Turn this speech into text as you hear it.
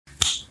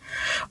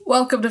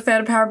Welcome to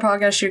Fan Power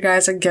Podcast, you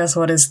guys, and guess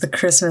what? It's the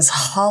Christmas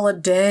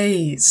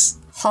holidays.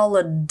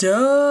 Holidays.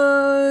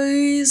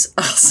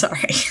 Oh,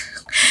 sorry.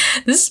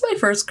 This is my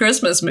first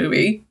Christmas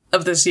movie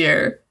of this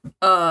year.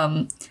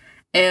 And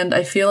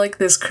I feel like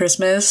this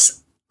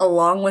Christmas,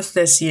 along with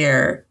this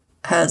year,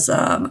 has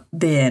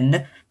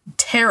been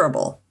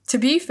terrible. To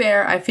be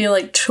fair, I feel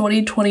like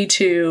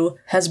 2022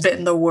 has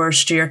been the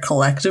worst year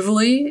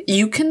collectively.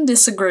 You can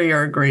disagree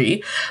or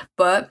agree,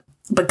 but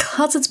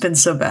because it's been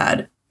so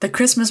bad, the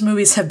Christmas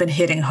movies have been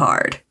hitting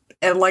hard.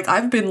 And,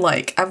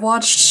 I've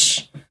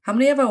watched... How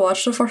many have I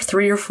watched so far?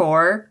 3 or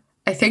 4?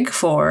 I think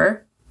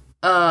 4.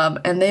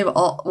 And they've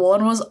all...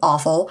 One was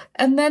awful.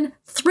 And then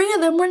 3 of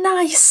them were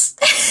nice.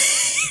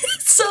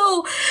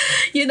 So,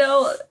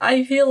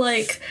 I feel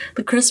like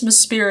the Christmas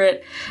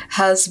spirit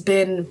has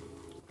been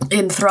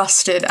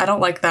enthrusted. I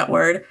don't like that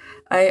word.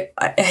 I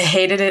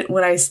hated it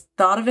when I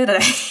thought of it, and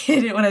I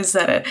hated it when I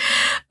said it.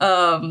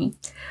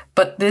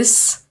 But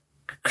this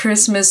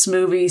Christmas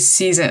movie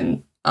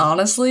season,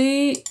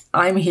 honestly,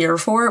 I'm here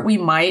for it. We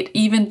might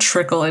even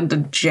trickle into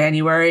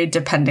January,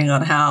 depending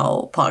on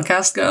how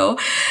podcasts go.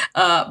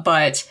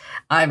 But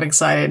I'm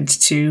excited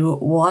to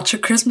watch a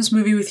Christmas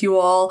movie with you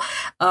all.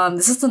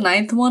 This is the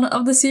 9th one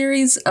of the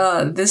series.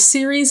 This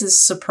series is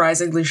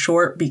surprisingly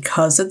short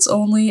because it's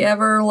only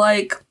ever,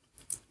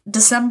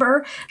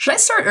 December. Should I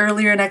start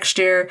earlier next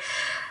year?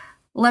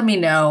 Let me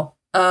know.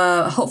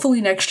 Hopefully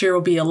next year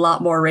will be a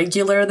lot more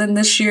regular than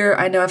this year.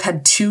 I know I've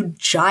had 2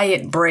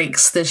 giant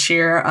breaks this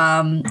year,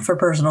 for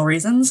personal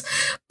reasons,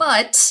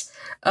 but,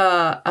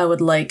 I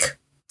would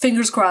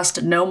fingers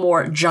crossed, no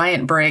more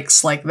giant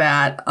breaks like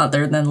that,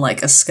 other than,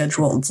 a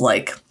scheduled,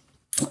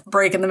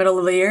 break in the middle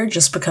of the year,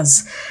 just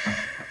because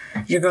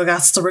your girl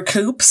got the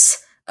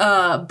recoups.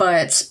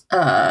 But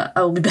I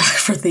will be back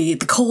for the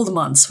cold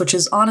months, which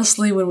is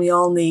honestly when we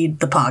all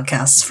need the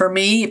podcasts. For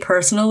me,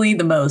 personally,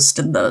 the most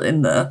in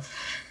the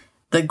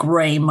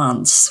gray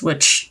months,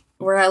 which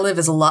where I live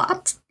is a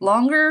lot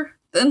longer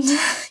than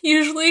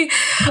usually.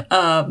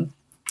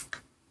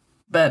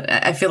 But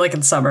I feel like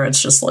in summer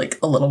it's just a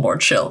little more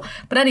chill.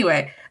 But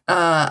anyway,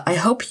 I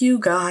hope you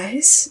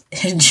guys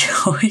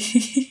enjoy.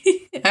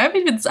 I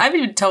haven't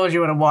even told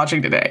you what I'm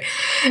watching today.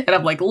 And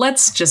I'm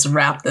let's just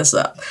wrap this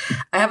up.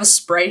 I have a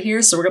Sprite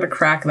here, so we're gonna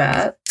crack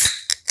that.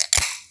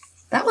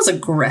 That was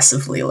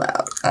aggressively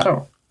loud. I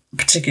don't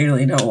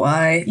particularly know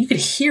why. You could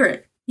hear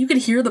it. You could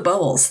hear the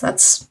bubbles.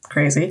 That's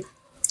crazy.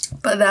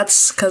 But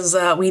that's because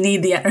we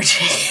need the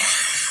energy.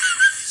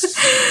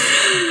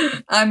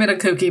 I'm in a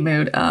kooky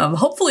mood.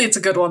 Hopefully it's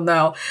a good one,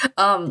 though.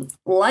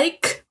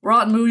 Like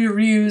Rotten Movie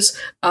Reviews,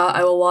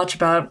 I will watch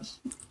about...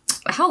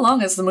 How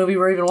long is the movie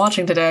we're even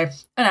watching today?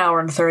 1 hour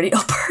and 30.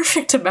 Oh,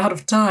 perfect amount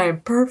of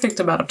time. Perfect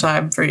amount of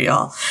time for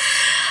y'all.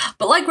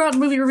 But like Rotten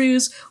Movie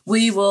Reviews,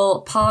 we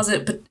will pause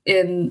it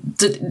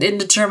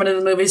indeterminate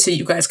of the movie so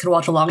you guys can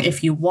watch along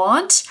if you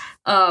want.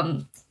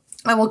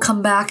 I will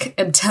come back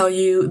and tell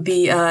you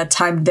the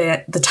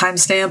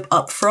timestamp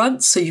up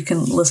front so you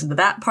can listen to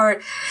that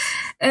part.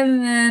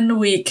 And then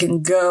we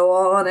can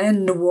go on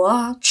and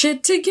watch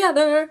it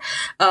together.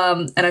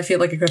 And I feel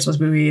like a Christmas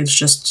movie is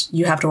just,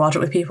 you have to watch it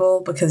with people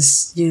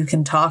because you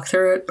can talk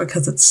through it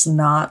because it's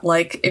not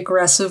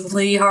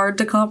aggressively hard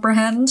to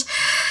comprehend.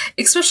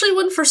 Especially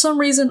when for some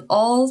reason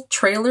all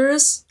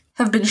trailers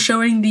have been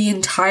showing the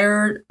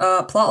entire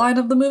plotline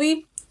of the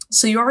movie.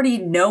 So you already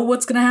know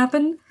what's going to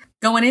happen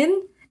going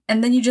in.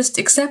 And then you just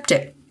accept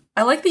it.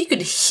 I like that you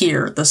could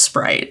hear the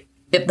Sprite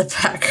in the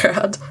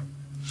background.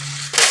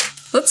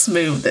 Let's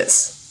move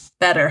this.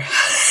 Better.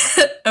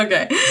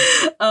 Okay.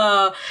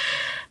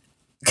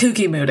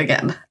 Kooky mood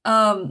again.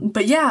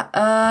 But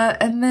yeah,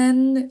 and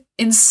then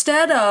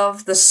instead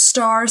of the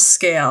star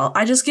scale,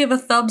 I just give a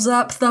thumbs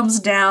up, thumbs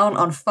down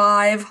on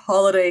 5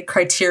 holiday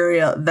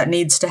criteria that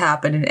needs to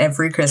happen in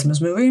every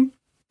Christmas movie.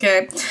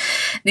 Okay.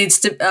 Needs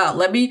to,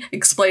 let me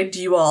explain to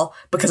you all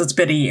because it's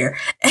been a year.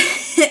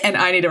 And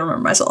I need to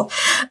remember myself.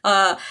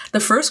 The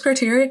first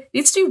criteria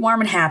needs to be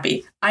warm and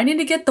happy. I need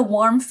to get the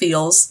warm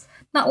feels,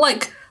 not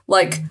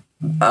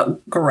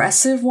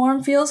aggressive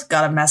warm feels.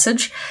 Got a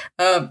message.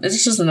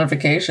 It's just a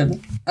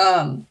notification.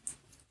 And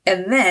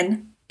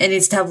then it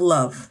needs to have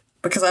love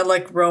because I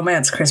like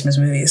romance Christmas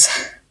movies.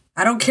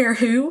 I don't care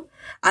who.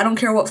 I don't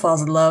care what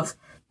falls in love.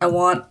 I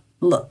want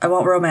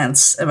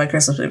romance in my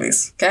Christmas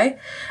movies. Okay.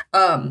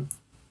 I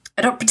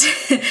don't.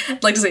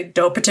 I'd like to say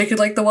don't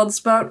particularly like the ones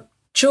about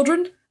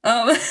children.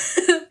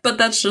 But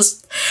that's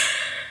just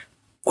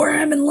where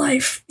I'm in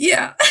life.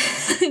 Yeah.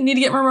 I need to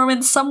get my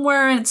romance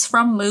somewhere, and it's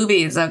from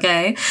movies,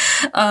 okay?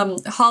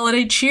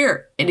 Holiday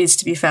cheer. It needs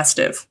to be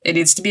festive. It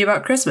needs to be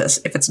about Christmas.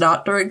 If it's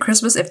not during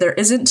Christmas, if there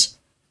isn't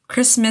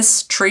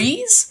Christmas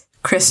trees,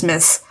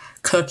 Christmas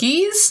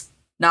cookies,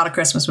 not a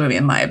Christmas movie,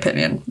 in my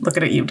opinion.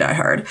 Looking at you, Die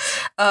Hard.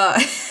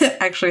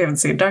 Actually, I haven't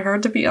seen Die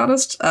Hard, to be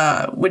honest.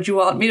 Would you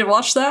want me to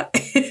watch that?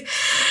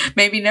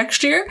 Maybe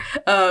next year.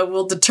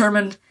 We'll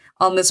determine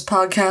on this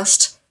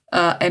podcast,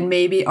 and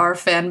maybe our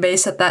fan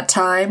base at that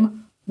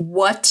time,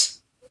 what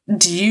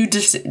do you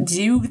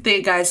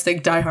guys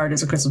think Die Hard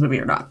is a Christmas movie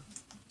or not?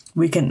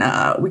 we can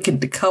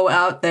go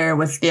out there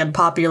with the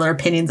unpopular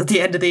opinions at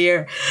the end of the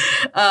year.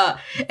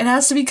 It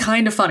has to be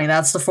kind of funny.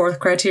 That's the fourth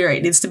criteria.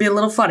 It needs to be a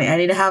little funny. I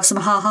need to have some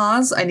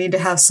ha-has. I need to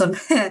have some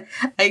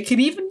I can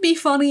even be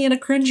funny in a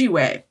cringy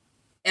way.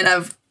 And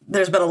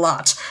there's been a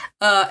lot.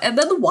 And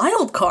then the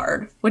wild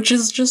card, which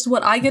is just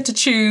what I get to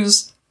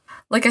choose.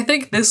 Like, I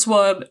think this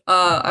one,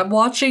 I'm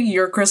watching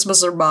Your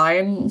Christmas or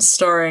Mine,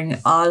 starring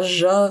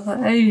Aja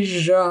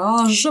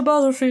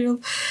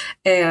Butterfield.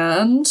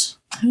 And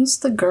who's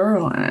the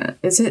girl in it?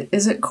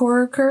 Is it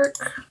Cora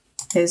Kirk?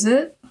 Is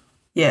it?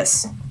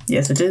 Yes,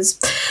 it is.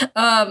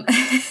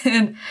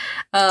 And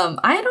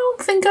I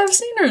don't think I've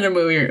seen her in a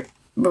movie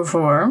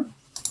before.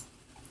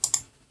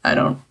 I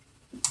don't.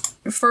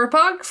 For a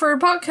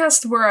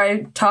podcast where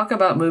I talk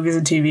about movies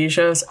and TV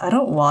shows, I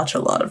don't watch a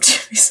lot of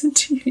movies and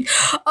TV.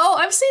 Oh,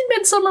 I've seen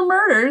Midsummer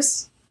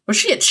Murders. Was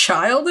she a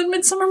child in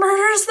Midsummer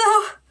Murders,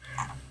 though?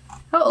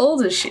 How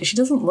old is she? She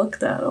doesn't look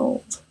that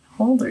old.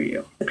 How old are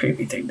you? A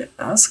creepy thing to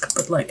ask,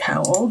 but, like,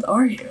 how old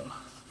are you?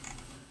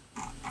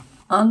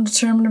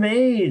 Undetermined of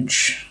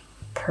age.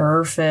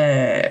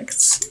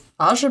 Perfect.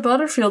 Aja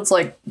Butterfield's,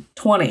 like,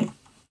 20.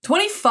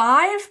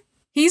 25?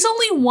 He's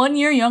only 1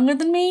 year younger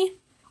than me?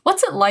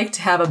 What's it like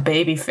to have a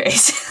baby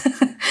face?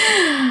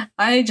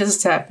 I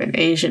just have an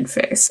Asian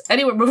face.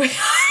 Anyway, moving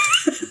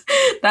on.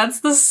 That's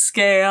the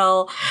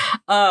scale.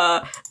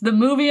 The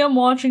movie I'm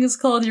watching is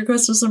called Your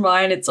Christmas or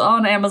Mine. It's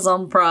on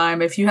Amazon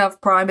Prime. If you have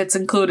Prime, it's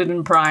included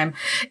in Prime.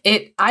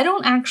 I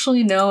don't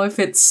actually know if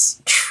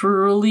it's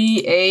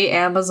truly a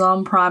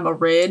Amazon Prime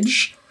orig.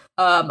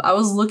 I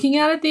was looking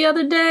at it the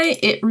other day.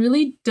 It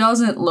really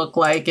doesn't look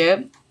like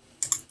it.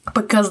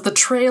 Because the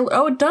trailer...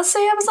 Oh, it does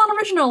say Amazon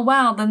Original.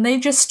 Wow, then they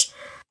just...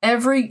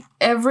 Every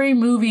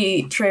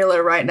movie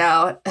trailer right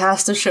now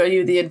has to show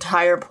you the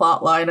entire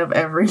plot line of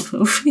every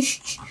movie.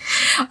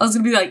 I was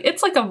gonna be like,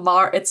 it's like a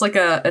Mar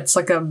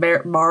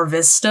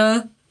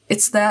Vista.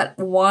 It's that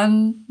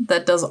one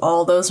that does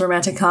all those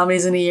romantic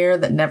comedies in a year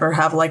that never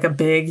have like a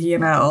big,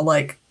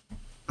 like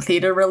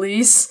theater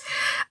release,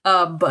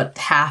 but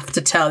have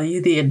to tell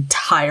you the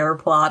entire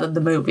plot of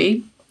the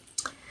movie.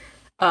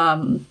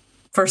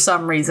 For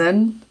some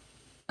reason,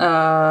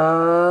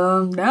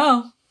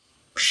 no.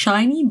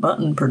 Shiny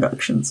Button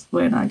Productions.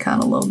 Wait, I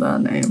kind of love that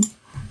name.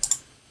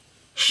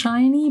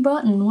 Shiny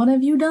Button, what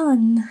have you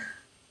done?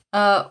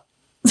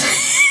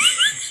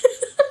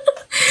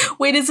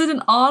 Wait, is it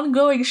an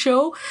ongoing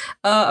show?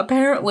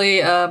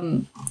 Apparently,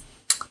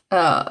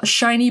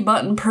 Shiny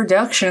Button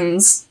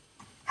Productions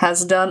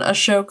has done a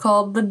show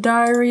called The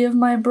Diary of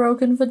My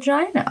Broken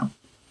Vagina.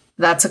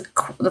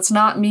 That's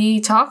not me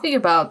talking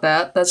about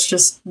that. That's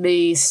just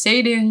me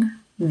stating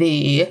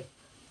the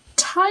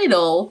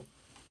title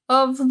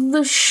of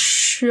the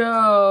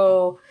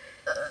show.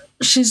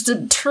 She's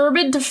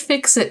determined to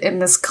fix it in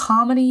this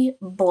comedy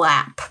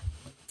blap.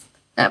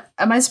 Am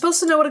I supposed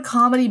to know what a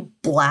comedy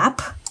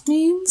blap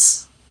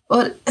means?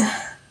 What?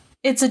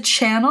 It's a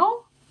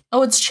channel?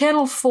 Oh, it's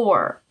Channel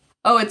 4.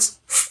 Oh, it's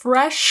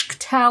fresh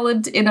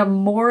talent in a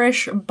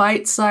Moorish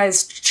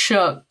bite-sized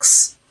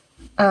chunks.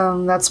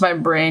 That's my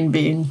brain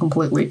being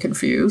completely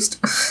confused.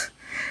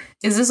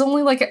 Is this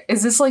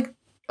like,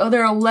 oh,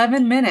 they're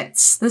 11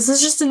 minutes. This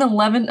is just an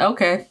 11,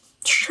 okay.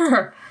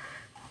 Sure.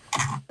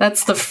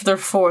 That's their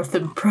fourth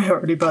in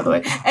priority, by the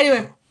way.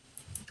 Anyway,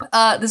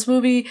 this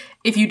movie,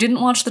 if you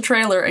didn't watch the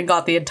trailer and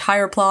got the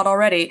entire plot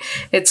already,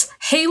 it's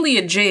Haley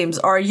and James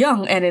are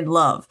young and in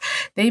love.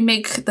 They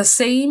make the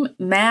same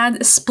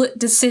mad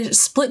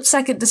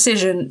split-second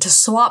decision to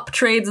swap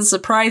trades and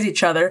surprise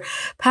each other,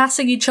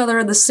 passing each other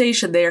in the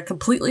station. They are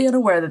completely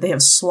unaware that they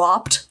have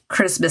swapped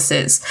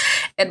Christmases.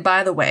 And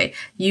by the way,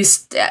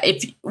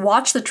 if you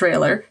watch the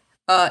trailer,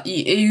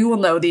 you will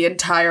know the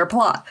entire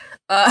plot.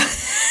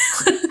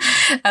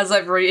 As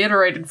I've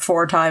reiterated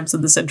 4 times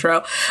in this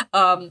intro.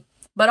 But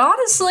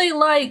honestly,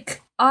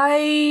 like,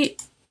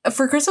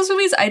 for Christmas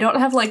movies, I don't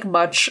have, like,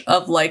 much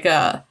of, like,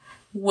 a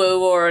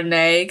woo or a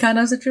nay kind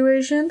of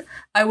situation.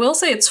 I will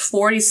say it's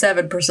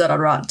 47% on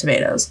Rotten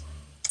Tomatoes.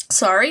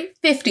 Sorry,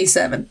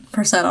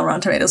 57% on Rotten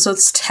Tomatoes, so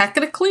it's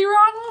technically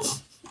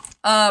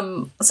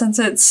wrong. Since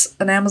it's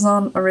an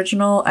Amazon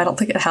original, I don't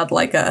think it had,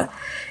 like, it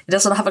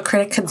doesn't have a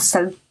critic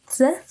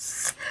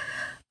consensus.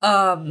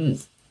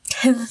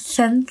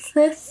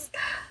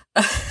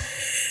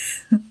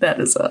 That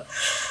is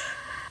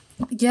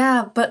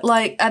yeah, but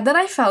like, and then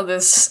I found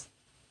this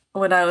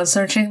when I was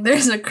searching.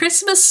 There's a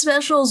Christmas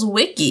specials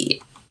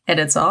wiki, and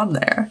it's on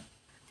there.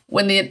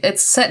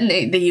 It's set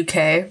in the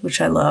UK,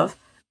 which I love.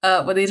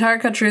 When the entire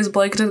country is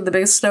blanketed in the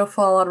biggest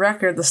snowfall on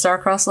record, the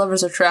star-crossed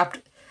lovers are trapped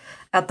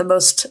at the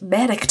most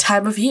manic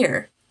time of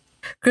year.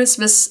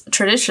 Christmas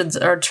traditions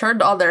are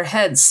turned on their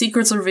heads,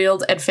 secrets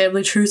revealed, and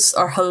family truths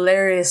are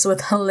hilarious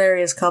with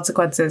hilarious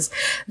consequences.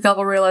 The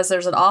couple realize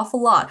there's an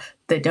awful lot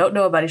they don't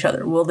know about each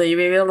other. Will they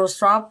be able to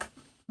swap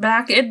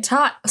back in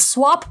time?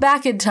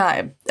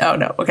 Oh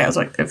no, okay, I was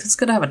like, if it's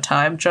gonna have a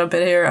time jump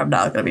in here, I'm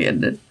not gonna be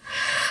in it.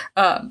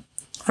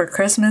 for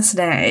Christmas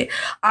Day.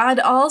 I'd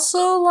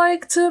also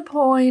like to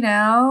point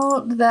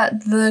out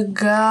that the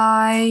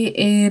guy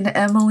in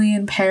Emily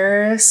in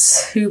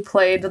Paris who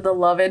played the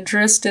love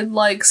interest in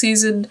like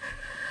season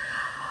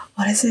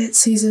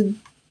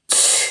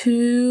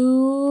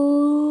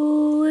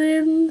 2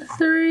 and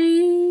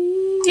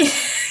 3.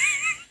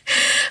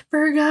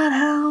 Forgot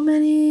how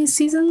many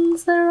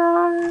seasons there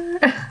are.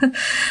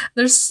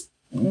 There's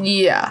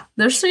 3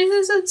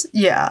 seasons.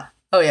 Yeah.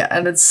 Oh yeah,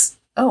 and it's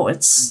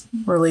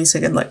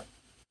releasing in like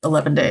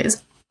 11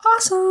 days.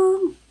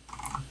 Awesome.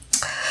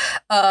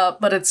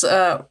 But it's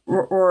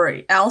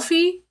Rory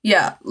Alfie.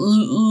 Yeah,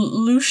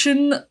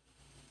 Lucian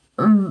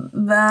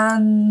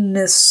Van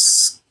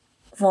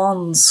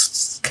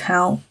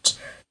Count.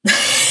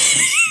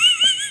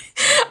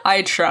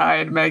 I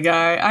tried, my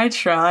guy. I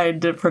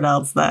tried to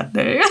pronounce that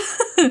name.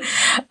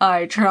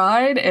 I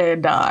tried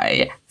and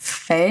I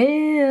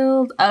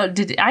failed.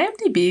 Did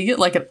IMDb get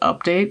like an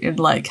update in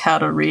like how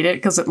to read it?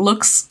 Because it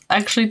looks,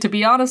 actually, to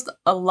be honest,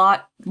 a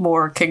lot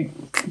more what's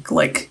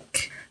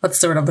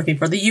the word I'm looking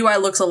for? The UI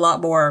looks a lot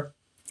more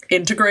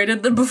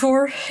integrated than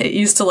before. It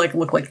used to like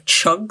look like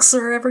chunks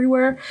are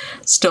everywhere.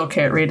 Still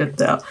can't read it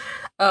though.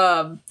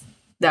 Now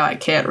I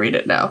can't read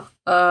it now.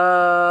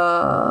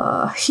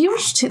 They're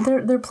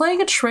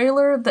playing a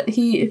trailer that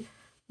he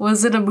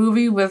was in a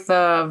movie with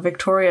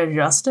Victoria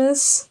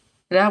Justice.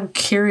 And I'm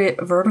curious.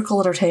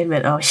 Vertical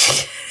Entertainment. Oh,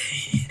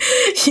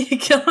 you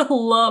gotta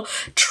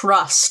love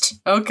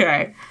Trust.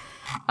 Okay,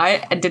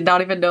 I did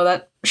not even know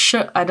that.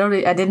 I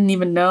didn't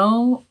even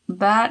know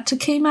that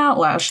came out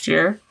last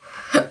year.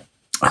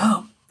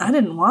 Oh, I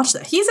didn't watch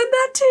that. He's in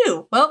that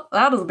too. Well,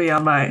 that'll be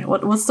on my.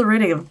 What's the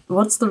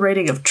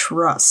rating of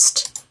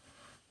Trust?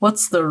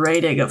 What's the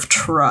rating of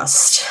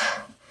Trust?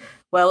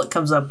 Well, it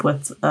comes up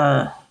with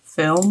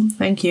film.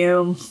 Thank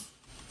you.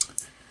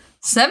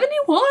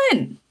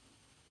 71.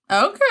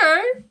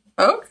 Okay,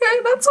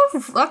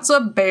 that's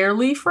a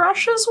barely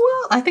fresh as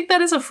well. I think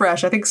that is a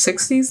fresh. I think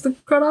 60 is the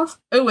cutoff.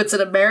 Oh, it's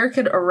an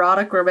American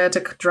erotic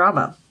romantic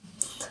drama.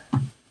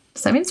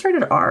 Does that mean it's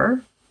rated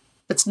R?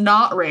 It's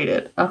not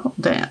rated. Oh,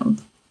 damn.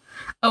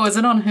 Oh, is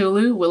it on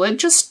Hulu? Will it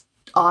just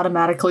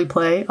automatically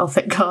play? Oh,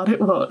 thank God it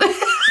won't.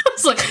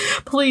 It's like,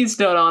 please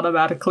don't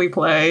automatically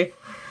play.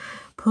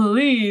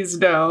 Please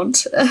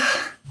don't.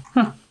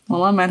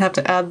 Well, I might have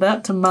to add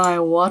that to my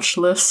watch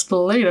list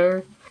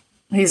later.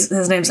 His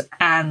name's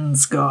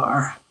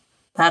Ansgar.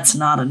 That's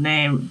not a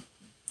name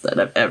that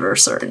I've ever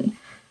certain.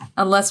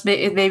 Unless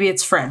maybe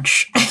it's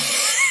French.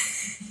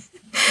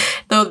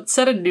 Though it's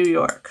set in New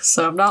York,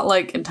 so I'm not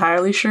like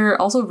entirely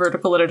sure. Also,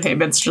 Vertical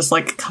Entertainment's just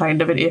like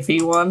kind of an iffy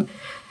one.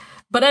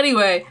 But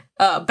anyway,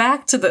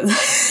 back to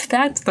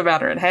the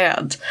matter at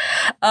hand.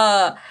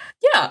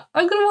 Yeah,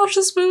 I'm gonna watch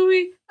this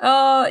movie.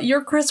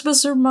 Your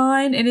Christmas or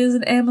Mine. It is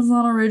an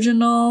Amazon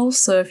original,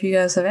 so if you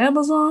guys have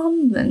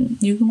Amazon, then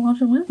you can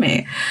watch it with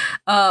me.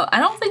 I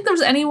don't think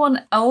there's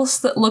anyone else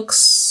that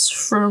looks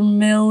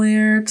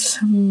familiar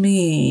to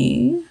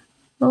me.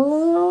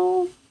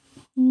 Oh,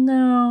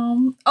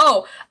 no.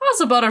 Oh,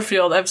 Asa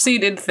Butterfield. I've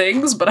seen in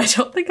things, but I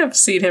don't think I've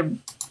seen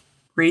him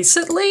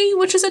recently,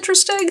 which is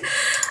interesting.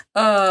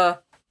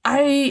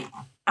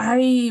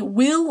 I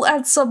will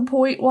at some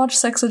point watch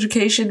Sex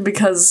Education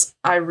because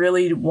I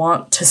really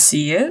want to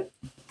see it,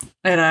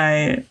 and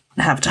I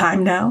have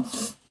time now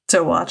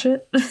to watch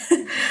it.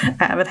 I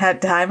haven't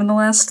had time in the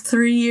last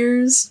 3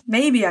 years.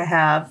 Maybe I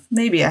have.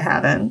 Maybe I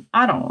haven't.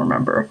 I don't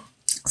remember.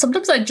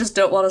 Sometimes I just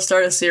don't want to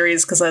start a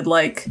series because it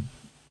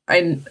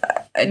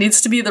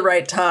needs to be the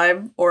right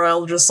time, or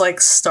I'll just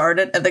like start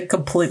it and then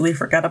completely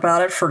forget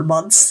about it for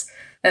months.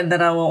 And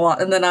then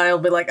I'll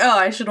be like, oh,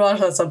 I should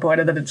watch that at some point,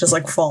 and then it just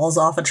like falls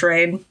off a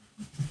train.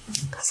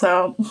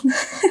 So,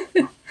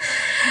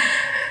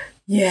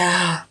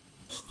 yeah.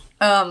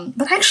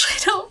 But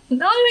actually,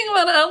 now I think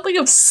about it, I don't think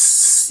I've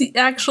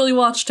actually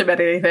watched him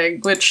in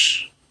anything,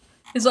 which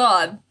is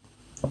odd,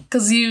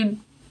 because you'd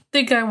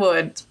think I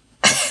would.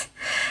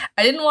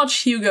 I didn't watch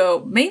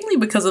Hugo mainly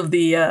because of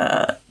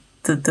the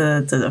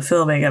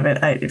filming of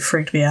it. It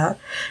freaked me out.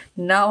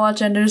 Not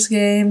watch Ender's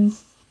Game.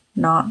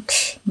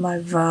 Not my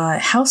vibe.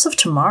 House of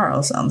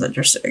Tomorrow sounds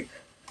interesting.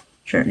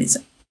 Journeys.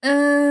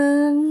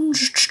 And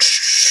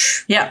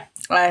yeah,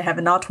 I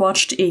have not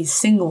watched a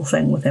single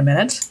thing with him in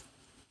it.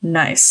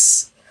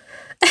 Nice.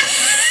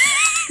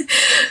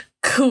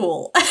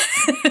 Cool.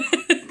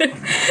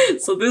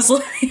 So this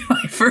will be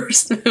my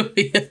first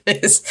movie of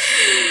this.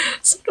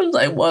 Sometimes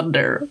I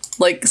wonder,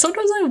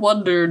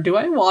 do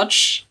I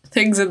watch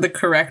things in the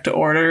correct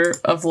order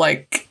of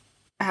like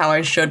how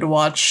I should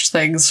watch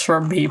things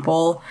from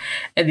people?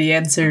 And the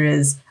answer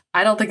is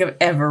I don't think I've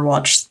ever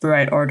watched the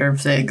right order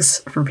of things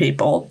for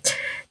people.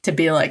 To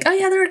be like, oh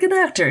yeah, they're a good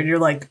actor. And you're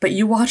like, but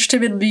you watched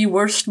him in the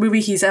worst movie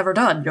he's ever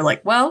done. You're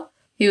like, well,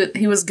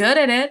 he was good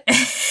in it.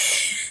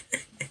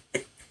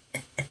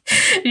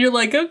 You're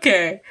like,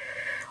 okay,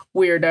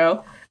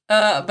 weirdo.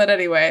 But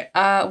anyway,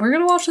 we're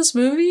gonna watch this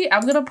movie.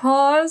 I'm gonna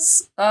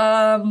pause.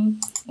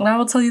 And I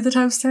will tell you the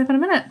timestamp in a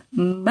minute.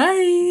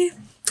 Bye.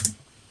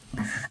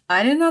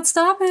 I did not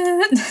stop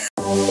it.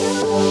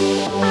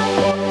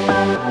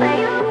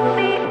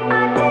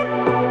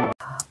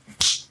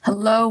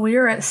 Hello, we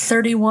are at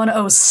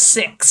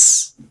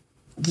 3106.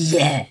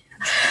 Yeah.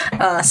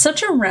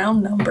 Such a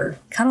round number.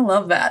 Kind of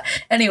love that.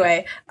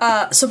 Anyway,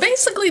 so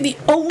basically the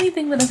only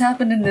thing that has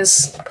happened in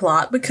this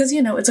plot, because,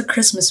 you know, it's a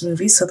Christmas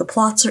movie, so the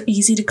plots are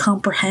easy to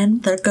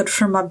comprehend. They're good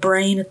for my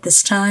brain at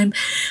this time,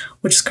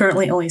 which is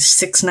currently only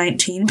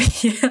 6:19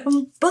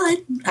 p.m., but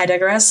I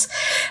digress.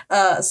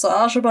 So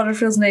Asha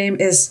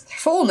Butterfield's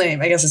full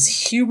name, I guess,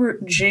 is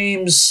Hubert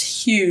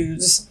James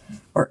Hughes,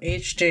 or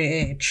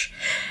HJH,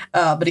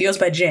 but he goes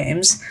by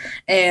James,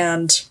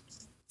 and,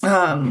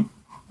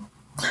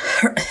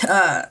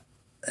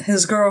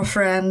 his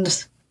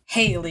girlfriend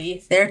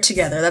Haley, they're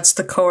together. That's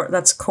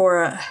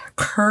Cora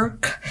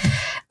Kirk,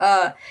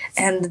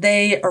 and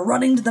they are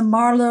running to the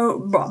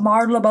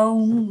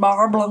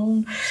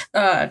Marylebone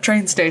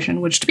train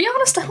station. Which, to be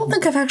honest, I don't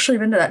think I've actually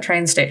been to that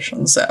train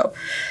station. So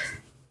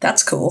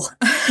that's cool.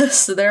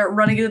 So they're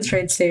running to the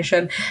train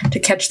station to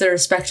catch their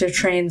respective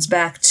trains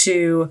back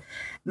to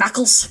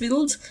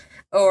Macclesfield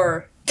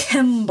or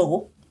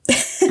Kemble.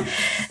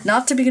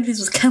 Not to be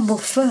confused with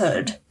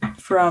Campbellford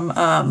from,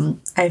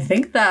 I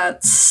think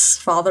that's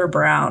Father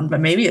Brown, but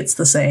maybe it's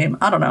the same.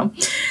 I don't know.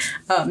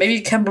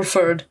 Maybe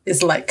Campbellford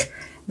is like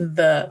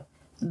the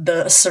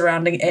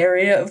surrounding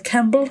area of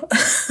Campbell.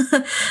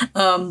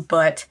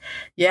 But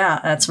yeah,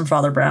 that's from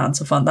Father Brown.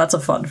 That's a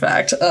fun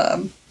fact.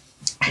 I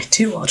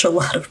do watch a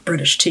lot of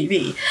British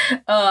TV.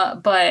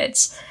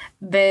 But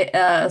they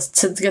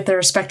to get their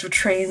respective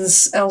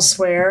trains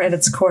elsewhere, and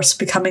it's of course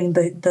becoming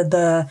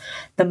the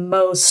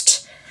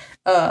most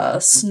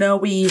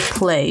snowy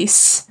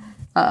place,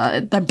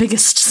 the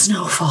biggest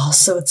snowfall,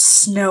 so it's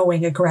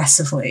snowing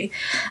aggressively,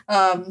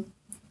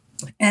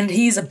 and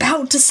he's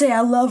about to say "I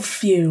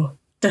love you"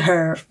 to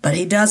her, but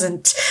he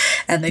doesn't,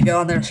 and they go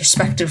on their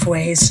respective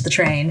ways to the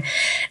train,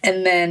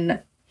 and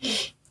then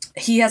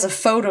he has a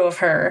photo of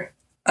her,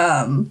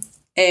 and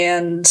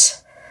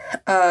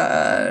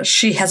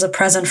she has a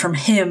present from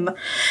him,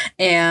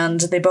 and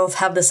they both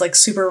have this like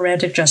super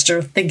romantic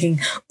gesture thinking,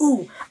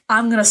 ooh,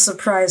 I'm gonna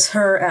surprise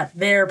her at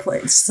their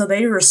place. So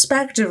they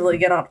respectively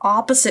get on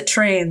opposite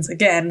trains,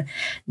 again,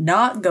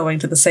 not going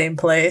to the same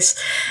place,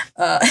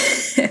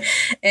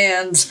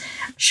 and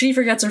she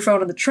forgets her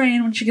phone on the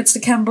train when she gets to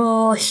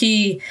Kemble.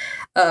 He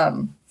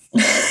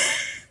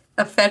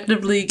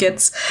effectively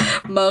gets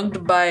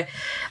mugged by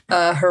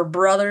her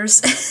brothers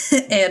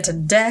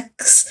and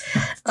Dex.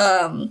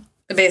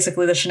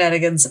 Basically, the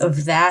shenanigans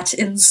of that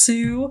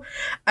ensue.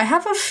 I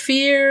have a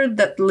fear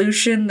that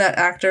Lucian, that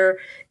actor,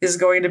 is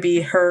going to be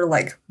her,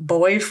 like,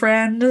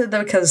 boyfriend,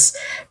 because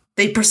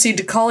they proceed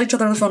to call each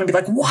other on the phone and be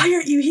like, why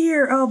aren't you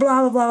here? Oh,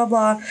 blah, blah, blah,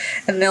 blah, blah.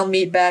 And they'll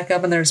meet back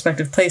up in their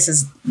respective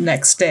places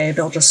next day.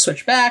 They'll just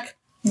switch back.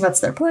 That's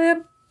their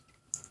plan.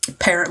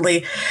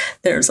 Apparently,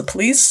 there's a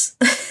police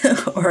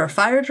or a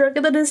fire truck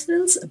in the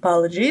distance.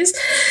 Apologies.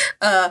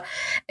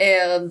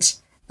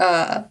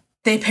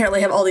 They apparently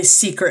have all these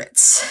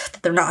secrets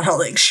that they're not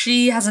holding.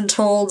 She hasn't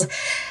told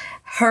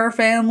her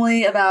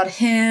family about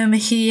him.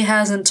 He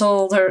hasn't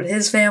told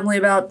his family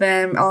about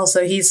them.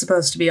 Also, he's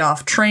supposed to be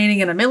off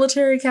training in a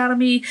military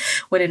academy,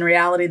 when in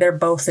reality they're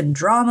both in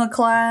drama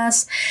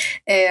class.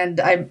 And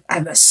I'm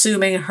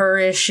assuming her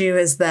issue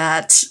is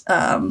that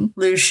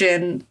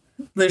Lucian's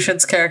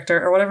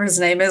character, or whatever his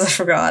name is, I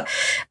forgot,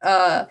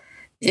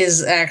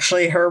 is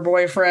actually her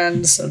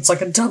boyfriend, so it's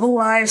like a double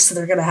life, so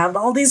they're gonna have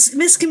all these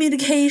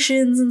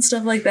miscommunications and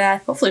stuff like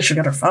that. Hopefully she'll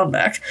get her phone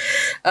back.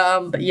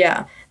 But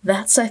yeah,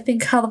 that's, I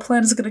think, how the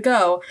plan is gonna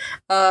go.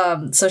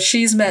 So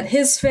she's met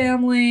his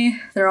family.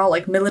 They're all,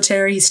 like,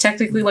 military. He's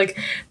technically, like,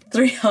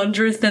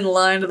 300th in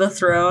line to the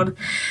throne.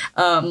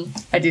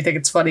 I do think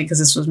it's funny because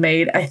this was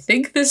made, I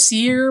think, this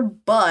year,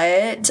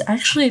 but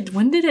actually,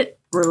 when did it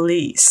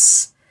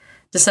release?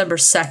 December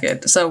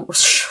 2nd, so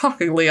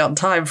shockingly on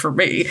time for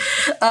me.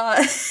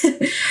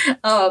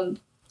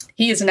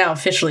 He is now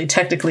officially,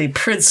 technically,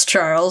 Prince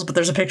Charles, but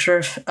there's a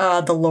picture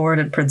of the Lord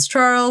and Prince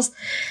Charles.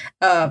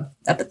 At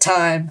the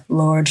time,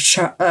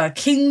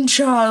 King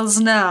Charles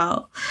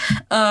now.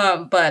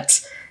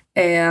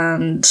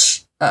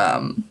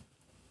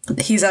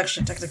 He's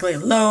actually technically a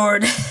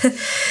lord.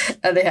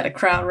 And they had a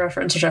Crown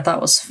reference, which I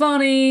thought was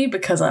funny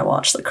because I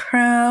watched The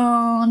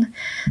Crown.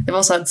 They've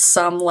also had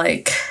some,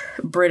 like,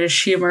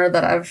 British humor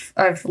that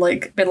I've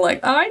like been like,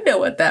 I know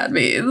what that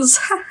means.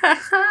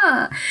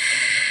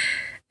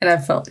 And I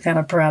felt kind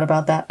of proud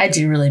about that. I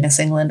do really miss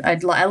England. I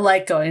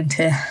like going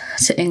to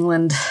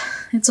England.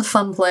 It's a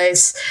fun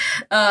place.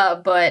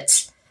 Yeah,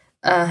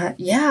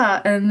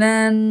 and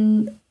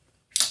then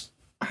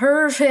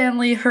her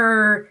family,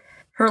 her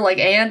like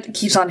aunt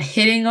keeps on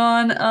hitting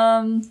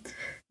on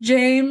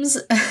James,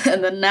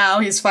 and then now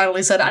he's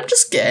finally said, I'm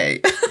just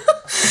gay.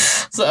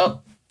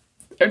 So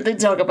they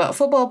talk about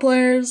football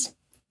players,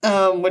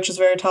 which is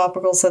very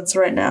topical since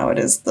right now it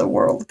is the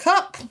World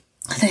Cup.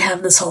 They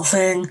have this whole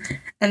thing.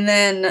 And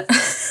then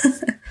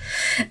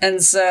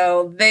And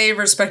so they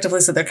respectively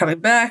said they're coming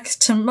back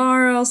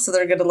tomorrow, so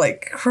they're gonna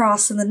like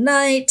cross in the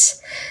night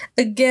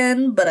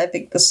again, but I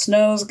think the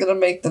snow's gonna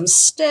make them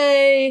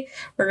stay.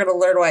 We're gonna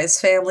learn why his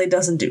family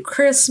doesn't do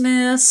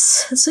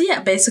Christmas. So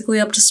yeah, basically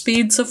up to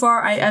speed so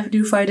far. I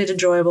do find it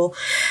enjoyable.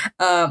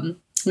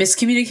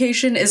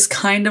 Miscommunication is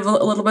kind of a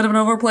little bit of an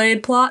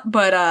overplayed plot,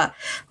 but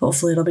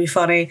hopefully it'll be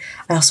funny.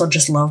 I also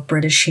just love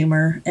British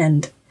humor,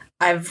 and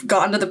I've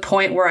gotten to the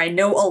point where I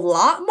know a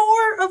lot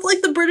more of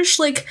like the British,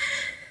 like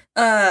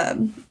at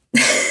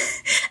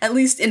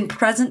least in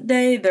present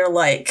day, they're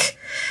like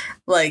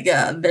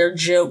their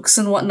jokes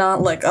and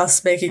whatnot, like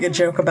us making a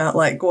joke about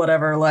like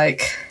whatever,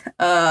 like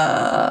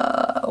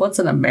what's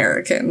an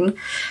American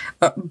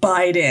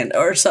Biden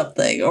or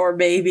something, or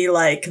maybe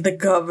like the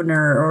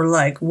governor, or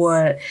like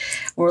what,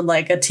 or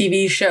like a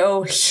TV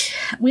show.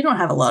 We don't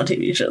have a lot of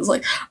TV shows.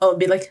 Like, it'd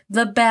be like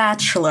The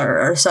Bachelor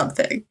or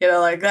something, you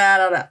know, like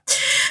that. I don't know.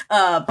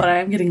 But I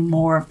am getting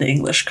more of the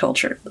English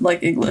culture,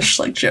 like English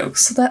like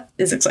jokes. So that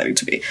is exciting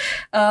to me.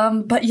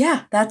 But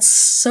yeah, that's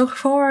so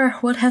far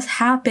what has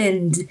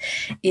happened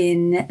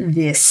in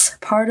this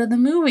part of the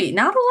movie.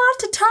 Not a lot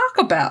to talk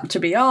about, to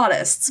be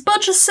honest. It's a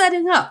bunch of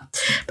setting up.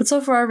 But so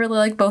far I really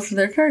like both of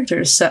their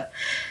characters, so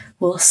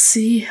we'll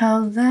see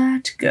how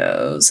that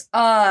goes.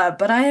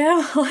 But I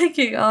am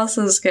liking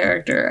Asa's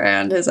character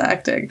and his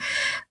acting.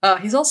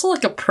 He's also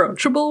like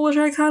approachable, which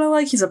I kind of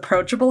like. He's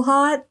approachable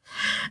hot.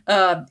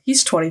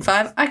 He's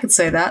 25. I could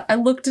say that. I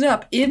looked it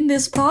up in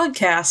this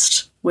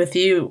podcast with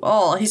you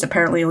all. He's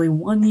apparently only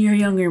 1 year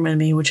younger than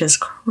me, which is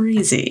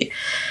crazy.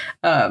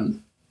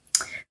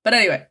 But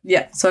anyway,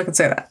 yeah, so I can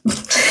say that.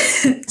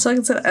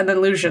 And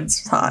then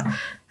Lucian's hot.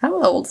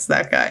 How old is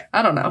that guy?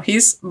 I don't know.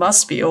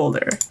 Must be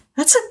older.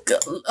 That's a good...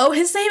 Oh,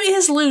 his name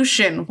is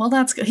Lucian. Well,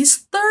 that's good. He's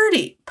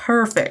 30.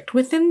 Perfect.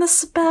 Within the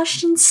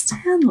Sebastian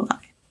Stan line.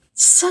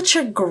 Such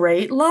a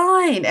great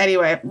line.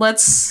 Anyway,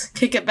 let's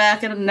kick it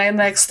back in the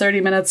next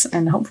 30 minutes,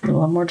 and hopefully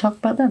we'll have more to talk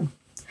about then.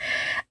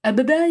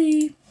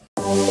 Bye-bye.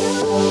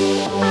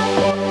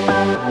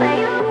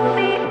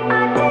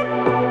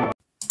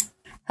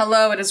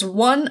 Hello, it is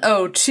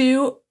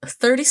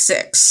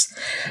 1:02:36.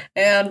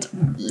 And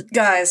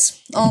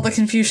guys, all the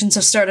confusions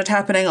have started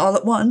happening all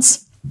at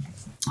once.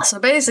 So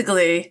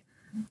basically,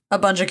 a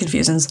bunch of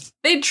confusions.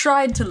 They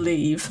tried to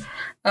leave.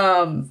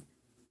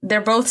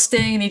 They're both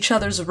staying in each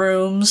other's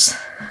rooms.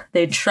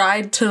 They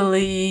tried to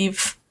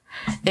leave.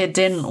 It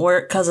didn't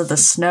work because of the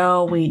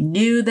snow. We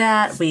knew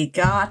that. We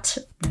got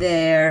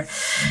there.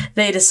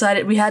 We had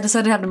decided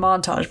to have the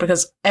montage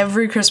because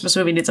every Christmas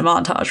movie needs a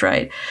montage,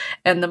 right?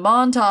 And the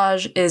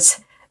montage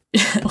is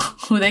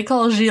who they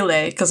call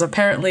Gilet, because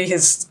apparently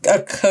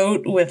a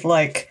coat with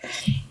like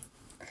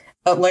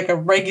a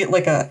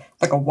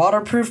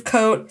waterproof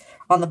coat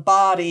on the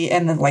body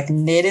and then like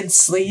knitted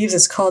sleeves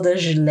is called a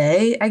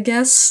gilet, I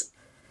guess.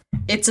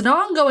 It's an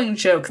ongoing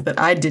joke that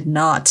I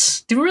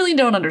really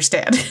don't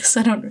understand.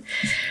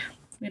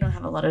 We don't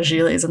have a lot of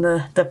gilets in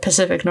the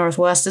Pacific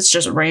Northwest. It's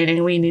just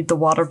raining. We need the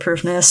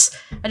waterproofness.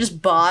 I just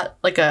bought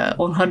like a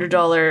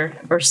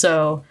 $100 or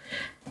so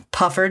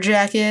puffer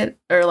jacket,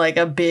 or like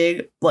a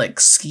big like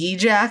ski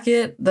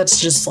jacket that's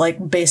just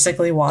like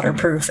basically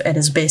waterproof and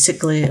is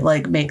basically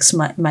like makes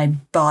my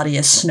body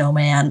a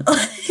snowman.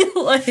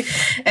 Like,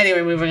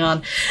 anyway, moving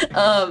on.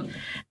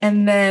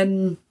 And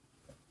then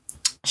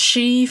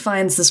she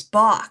finds this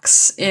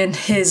box in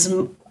his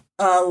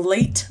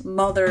late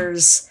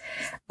mother's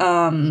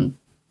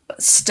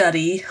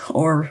study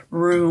or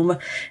room,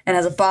 and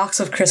has a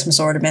box of Christmas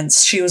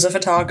ornaments. She was a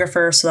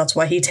photographer, so that's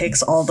why he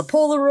takes all the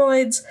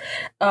Polaroids.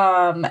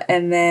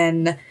 And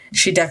then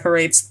she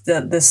decorates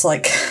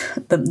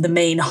the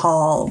main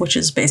hall, which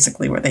is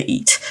basically where they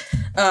eat.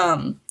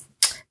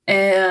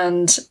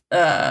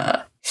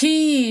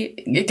 He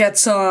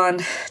gets on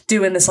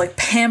doing this like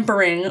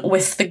pampering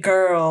with the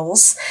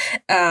girls,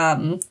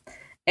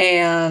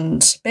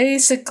 and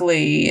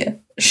basically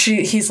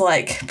he's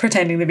like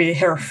pretending to be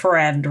her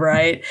friend,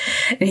 right?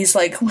 And he's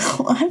like,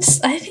 well,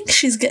 I think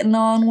she's getting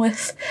on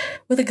with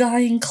a guy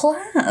in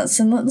class,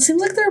 and it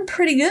seems like they're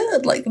pretty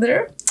good. Like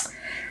they're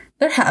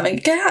having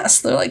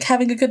gas. They're like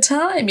having a good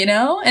time, you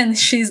know? And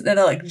they're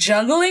like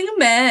juggling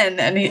men,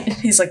 and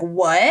he's like,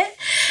 what?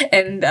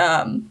 And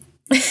and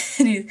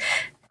he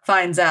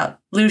finds out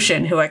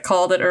Lucian, who I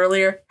called it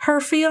earlier, her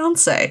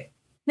fiance,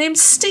 named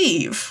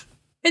Steve.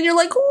 And you're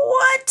like,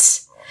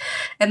 what?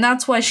 And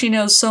that's why she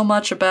knows so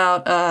much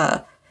about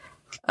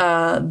the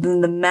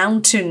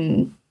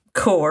Mountain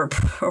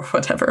Corp or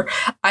whatever.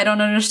 I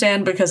don't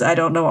understand because I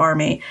don't know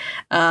Army.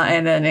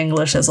 And then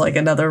English is like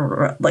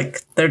another,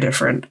 like, they're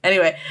different.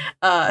 Anyway,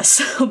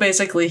 so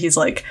basically he's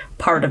like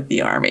part of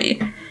the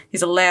Army.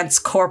 He's a Lance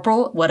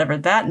Corporal, whatever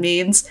that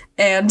means.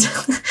 And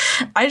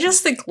I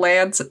just think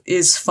Lance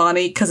is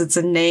funny because it's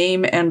a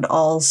name and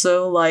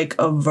also like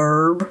a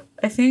verb,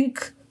 I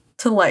think,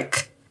 to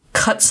like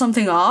cut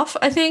something off,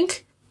 I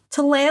think.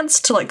 To lance,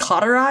 to like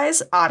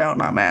cauterize. I don't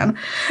know, man.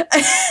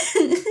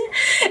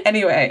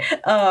 Anyway,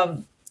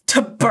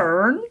 to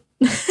burn.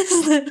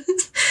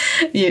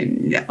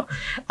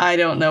 I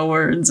don't know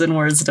words and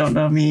words don't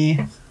know me.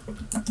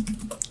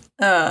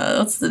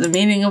 What's the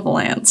meaning of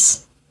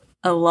lance?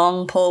 A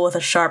long pole with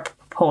a sharp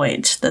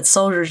point that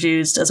soldiers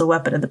used as a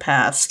weapon in the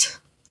past.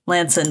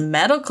 Lance in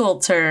medical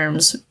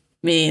terms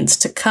means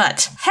to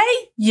cut.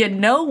 Hey, you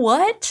know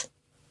what?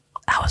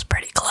 I was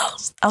pretty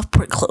close. I was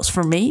pretty close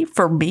for me.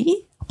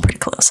 Pretty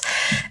close.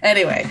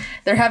 Anyway,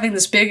 they're having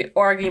this big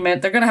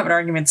argument. They're going to have an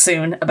argument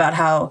soon about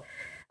how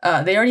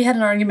they already had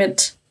an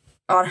argument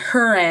on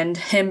her end,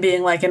 him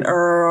being like an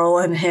earl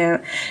and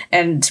him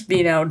and,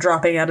 you know,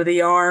 dropping out of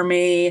the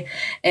army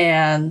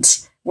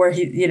and where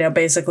he, you know,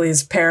 basically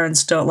his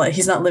parents don't like,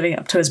 he's not living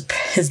up to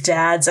his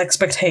dad's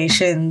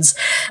expectations.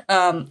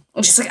 And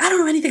she's like, I don't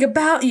know anything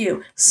about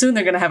you. Soon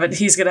he's going to have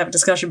a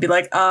discussion, be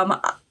like,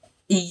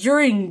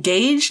 you're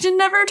engaged and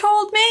never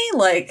told me?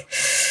 Like,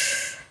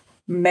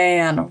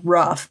 man,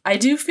 rough. I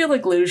do feel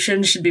like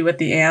Lucian should be with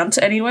the aunt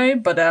anyway,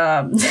 but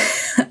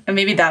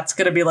maybe that's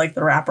gonna be like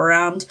the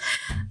wraparound.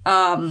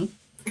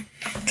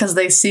 Because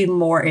they seem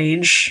more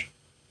age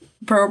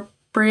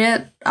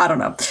appropriate. I don't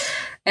know.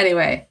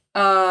 Anyway,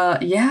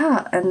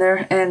 yeah,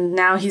 and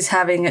now he's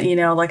having, you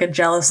know, like a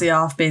jealousy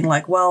off, being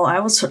like, well,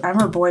 I'm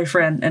her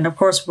boyfriend, and of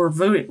course we're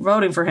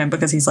voting for him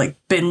because he's like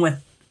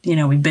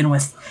we've been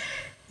with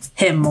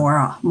him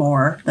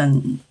more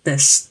than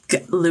this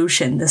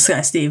Lucian, this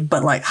guy Steve,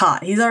 but like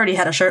hot. He's already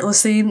had a shirtless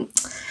scene.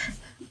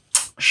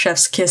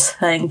 Chef's kiss,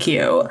 thank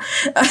you.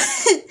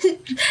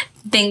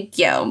 Thank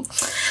you.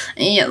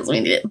 Yes,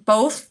 we need it.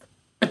 Both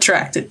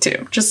attracted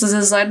too. Just as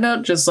a side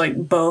note, just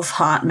like both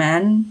hot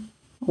men.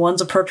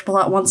 One's approachable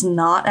hot, one's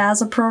not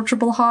as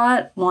approachable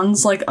hot.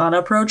 One's like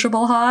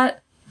unapproachable hot.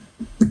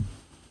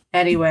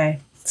 Anyway,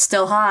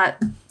 still hot,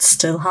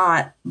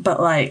 but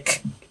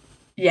like,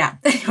 yeah.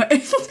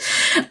 Anyway,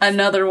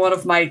 another one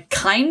of my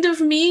kind of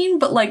mean,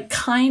 but like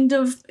kind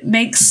of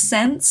makes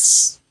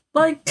sense.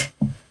 Like,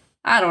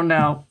 I don't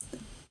know.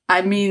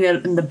 I mean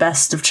it in the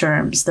best of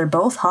terms. They're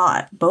both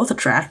hot, both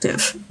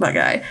attractive, my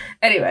guy.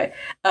 Anyway,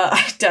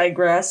 I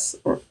digress.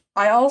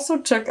 I also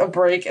took a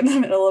break in the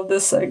middle of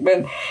this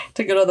segment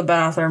to go to the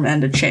bathroom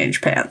and to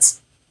change pants.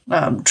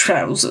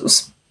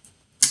 Trousers.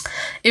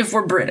 If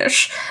we're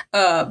British.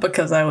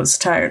 Because I was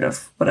tired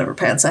of whatever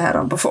pants I had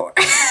on before.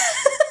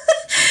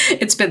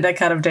 It's been that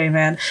kind of day,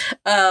 man.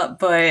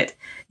 But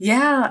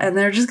yeah, and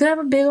they're just gonna have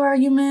a big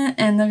argument,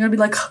 and they're gonna be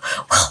like,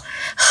 well,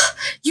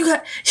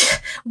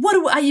 what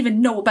do I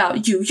even know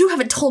about you? You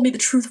haven't told me the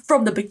truth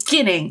from the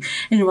beginning.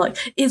 And you're like,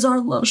 is our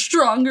love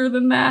stronger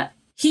than that?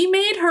 He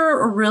made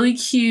her a really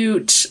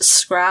cute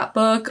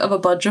scrapbook of a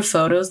bunch of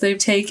photos they've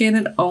taken,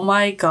 and oh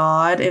my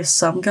god, if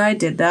some guy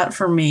did that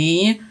for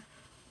me,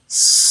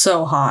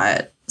 so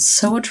hot.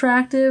 So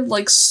attractive,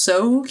 like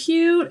so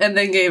cute, and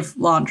then gave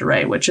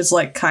lingerie, which is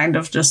like kind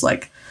of just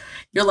like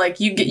you're like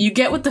you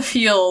get with the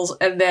feels,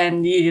 and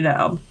then you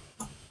know,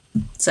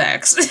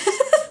 sex.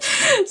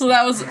 So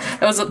that was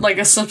like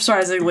a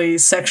surprisingly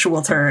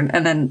sexual turn,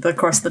 and then of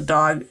course the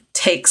dog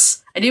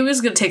takes. I knew he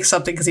was gonna take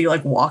something because he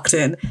like walked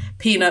in.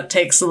 Peanut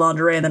takes the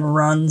lingerie and then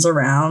runs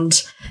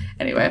around.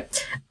 Anyway,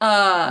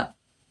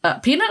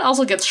 Peanut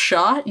also gets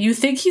shot. You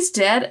think he's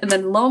dead, and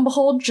then lo and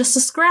behold, just a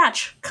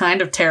scratch.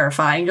 Kind of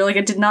terrifying. You're like,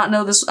 I did not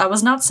know this. I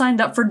was not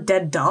signed up for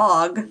dead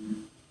dog.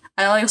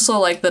 I also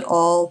like that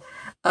all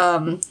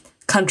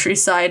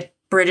countryside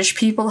British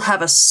people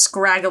have a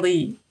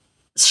scraggly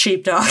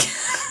sheepdog.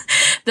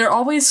 They're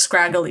always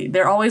scraggly. They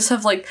always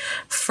have like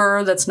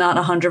fur that's not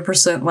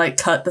 100% like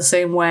cut the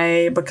same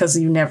way because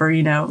you never,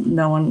 you know,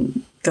 no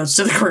one goes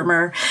to the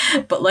groomer,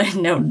 but like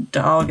no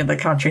dog in the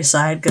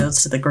countryside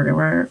goes to the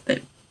groomer.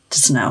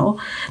 Just no,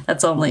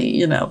 that's only,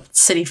 you know,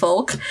 city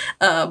folk.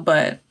 And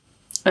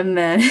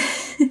then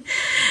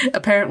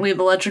apparently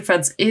the electric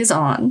fence is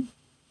on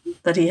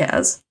that he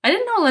has. I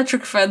didn't know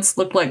electric fence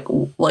looked like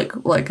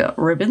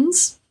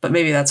ribbons, but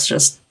maybe that's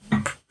just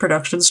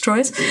production's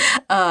choice.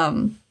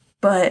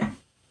 But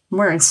I'm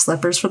wearing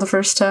slippers for the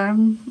first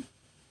time.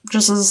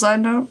 Just as a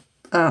side note,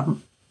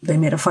 they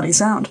made a funny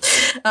sound.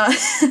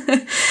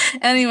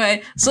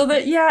 Anyway, so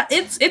that yeah,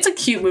 it's a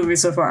cute movie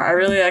so far. I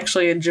really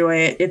actually enjoy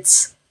it.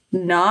 It's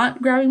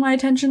not grabbing my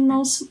attention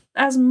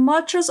as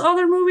much as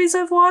other movies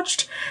I've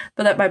watched,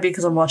 but that might be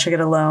because I'm watching it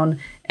alone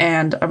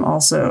and I'm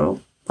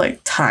also like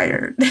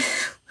tired.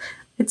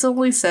 It's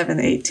only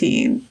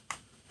 7:18,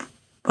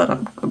 but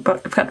I'm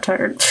kind of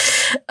tired.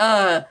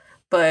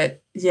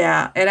 But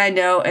yeah, and I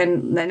know,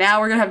 and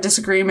now we're gonna have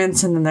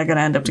disagreements, and then they're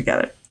gonna end up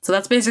together. So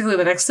that's basically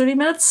the next 30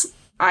 minutes.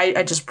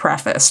 I just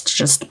prefaced,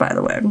 just by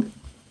the way.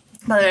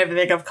 But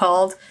everything I've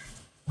called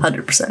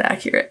 100%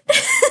 accurate.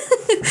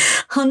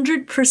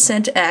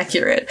 100%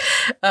 accurate.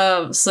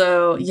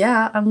 So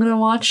yeah, I'm gonna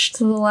watch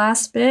to the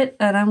last bit,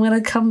 and I'm gonna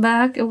come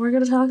back, and we're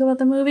gonna talk about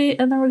the movie,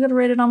 and then we're gonna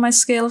rate it on my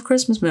scale of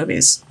Christmas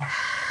movies.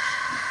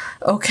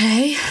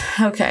 Okay,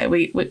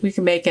 we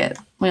can make it.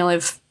 We only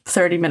have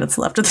 30 minutes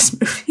left of this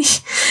movie.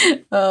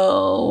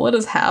 Oh, what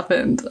has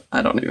happened?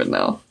 I don't even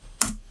know.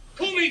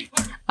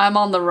 I'm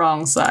on the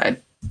wrong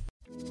side.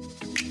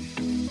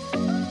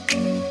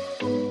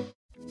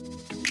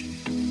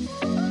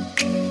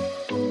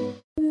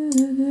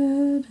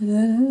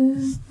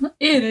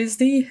 It is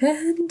the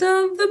end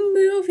of the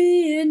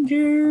movie and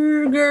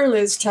your girl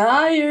is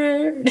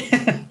tired.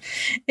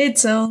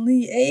 It's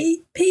only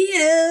 8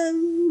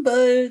 p.m.,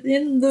 but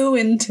in the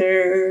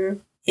winter,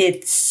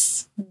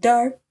 it's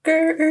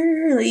darker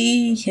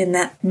early, and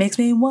that makes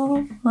me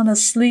wanna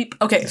sleep.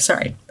 Okay,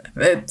 sorry.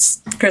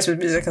 It's Christmas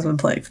music has been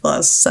playing for the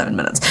last 7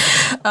 minutes.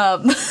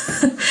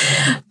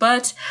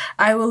 But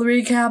I will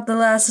recap the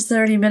last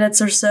 30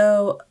 minutes or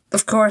so.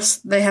 Of course,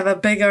 they have a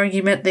big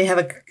argument. They have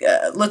a...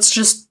 let's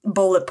just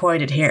bullet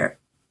point it here.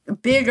 A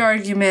big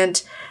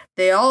argument.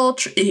 They all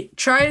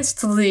tries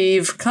to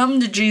leave,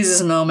 come to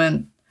Jesus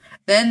moment.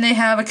 Then they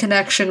have a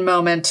connection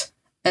moment.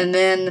 And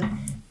then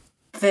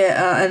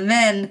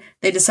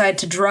they decide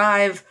to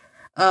drive...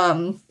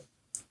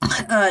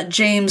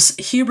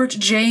 Hubert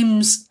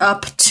James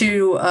up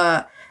to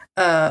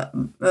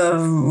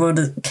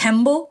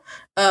Kemble,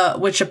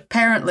 which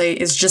apparently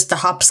is just a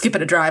hop, skip,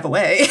 and a drive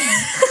away.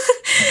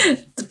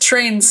 The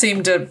train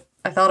seemed to...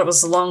 I thought it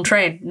was a long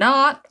train.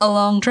 Not a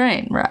long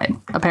train ride,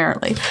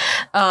 apparently.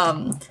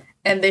 And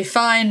they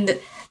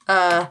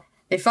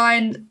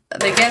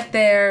get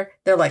there,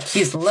 they're like,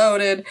 he's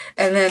loaded,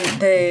 and then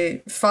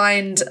they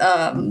find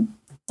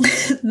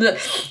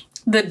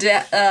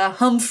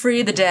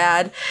Humphrey, the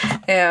dad,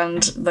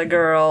 and the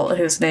girl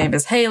whose name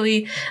is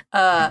Haley.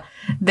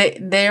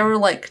 They were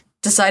like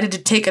decided to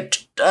take a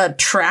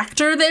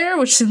tractor there,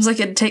 which seems like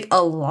it'd take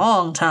a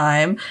long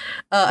time.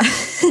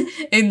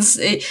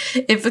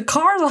 If the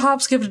car's a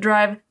hop, skip, and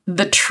drive,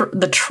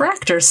 the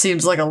tractor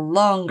seems like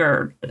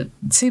it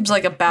seems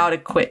like about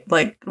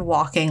like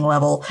walking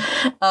level.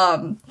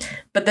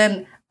 But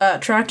then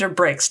tractor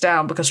breaks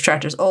down because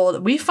tractor's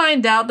old. We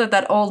find out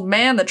that old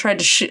man that tried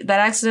to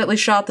that accidentally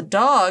shot the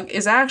dog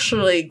is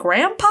actually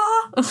Grandpa.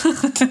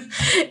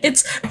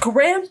 It's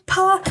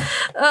Grandpa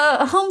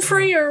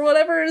Humphrey or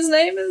whatever his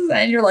name is,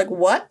 and you're like,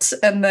 what?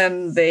 And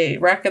then they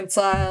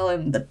reconcile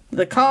in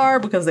the car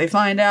because they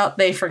find out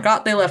they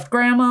forgot they left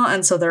Grandma,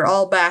 and so they're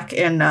all back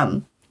in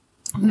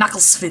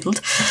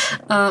Macclesfield,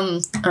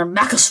 and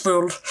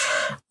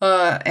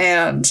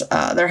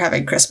they're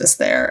having Christmas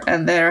there,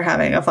 and they're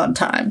having a fun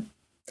time.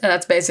 And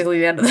that's basically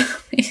the end of the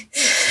movie.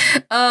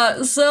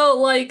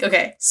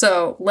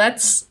 So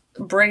let's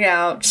bring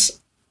out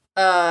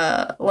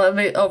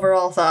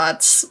overall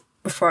thoughts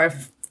before I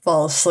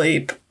fall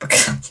asleep.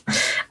 Because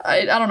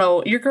I don't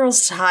know, your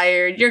girl's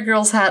tired. Your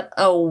girl's had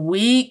a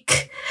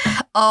week,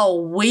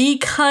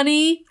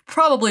 honey.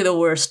 Probably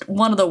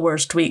one of the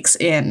worst weeks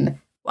in.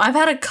 I've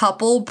had a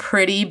couple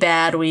pretty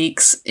bad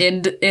weeks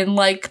in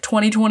like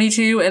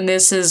 2022, and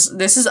this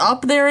is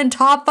up there in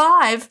top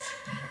 5.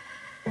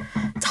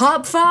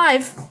 Top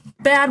 5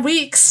 bad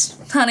weeks,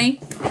 honey.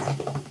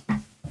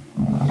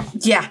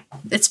 Yeah,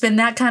 it's been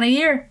that kind of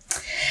year.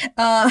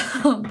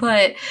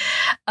 But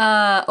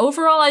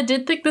overall, I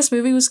did think this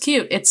movie was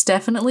cute. It's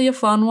definitely a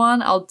fun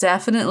one. I'll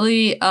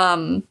definitely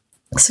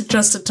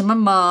suggest it to my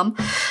mom.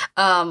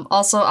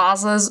 Also,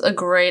 Ozza's a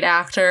great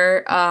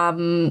actor.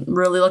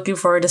 Really looking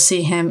forward to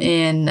see him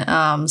in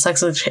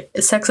Sex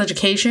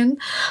Education.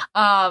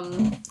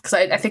 Because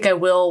I think I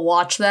will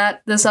watch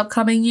that this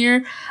upcoming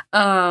year.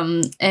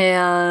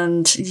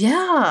 And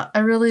yeah, I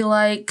really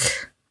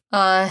like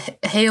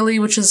Haley,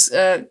 which is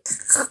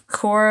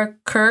Cora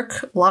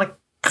Kirk. A lot of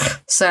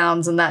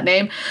sounds in that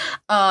name.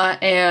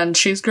 And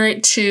she's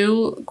great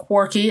too.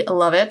 Quirky. I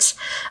love it.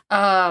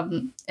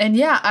 And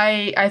yeah,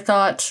 I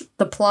thought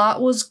the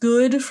plot was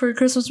good for a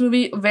Christmas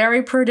movie.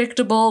 Very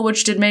predictable,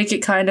 which did make it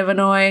kind of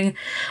annoying.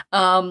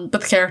 But the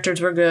characters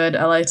were good.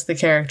 I liked the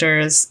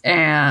characters,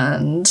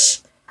 and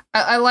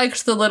I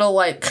liked the little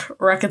like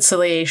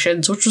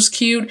reconciliations, which was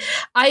cute.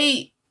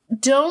 I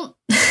don't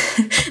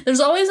there's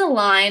always a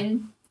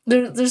line.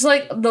 There's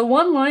like the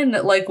one line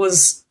that like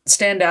was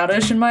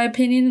standoutish in my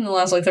opinion in the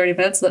last like 30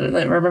 minutes that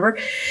I remember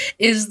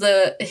is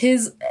the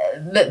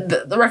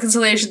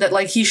reconciliation that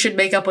like he should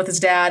make up with his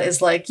dad is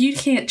like, you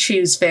can't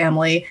choose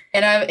family.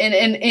 And I've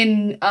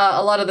in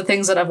a lot of the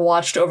things that I've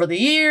watched over the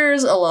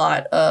years, a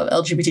lot of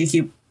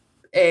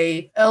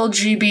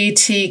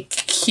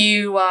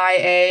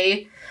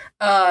LGBTQIA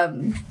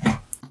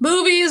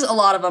movies, a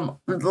lot of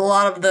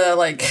the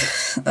like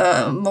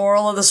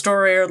moral of the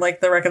story or like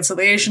the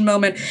reconciliation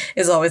moment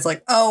is always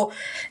like, oh,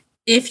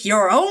 if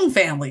your own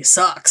family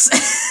sucks,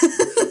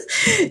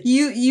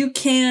 you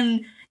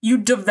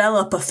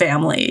develop a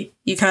family.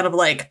 You kind of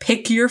like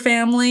pick your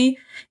family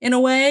in a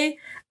way,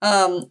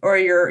 or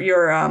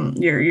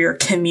your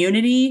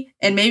community,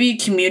 and maybe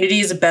community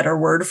is a better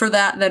word for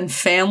that than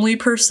family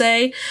per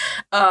se.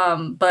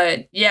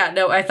 But yeah,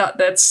 no, I thought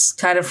that's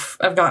kind of,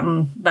 I've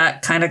gotten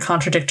that kind of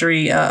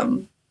contradictory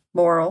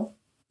moral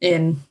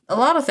in a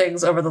lot of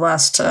things over the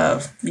last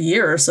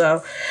year or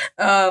so.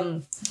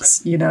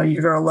 You know,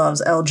 your girl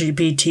loves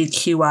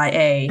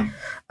LGBTQIA.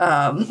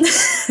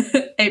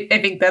 I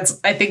think that's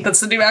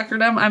the new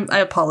acronym. I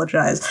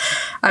apologize.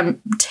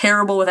 I'm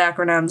terrible with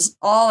acronyms.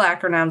 All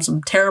acronyms.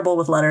 I'm terrible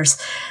with letters.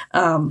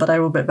 But I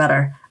will get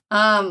better.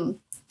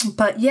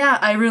 But yeah,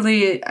 I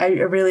really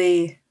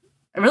liked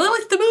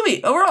the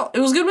movie overall. It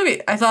was a good movie.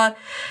 I thought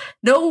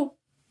no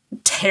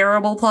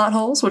terrible plot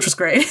holes, which was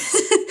great.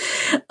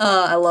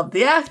 I loved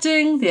the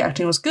acting. The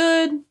acting was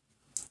good.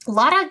 A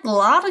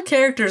lot of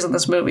characters in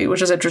this movie,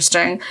 which is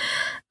interesting.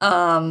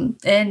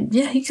 And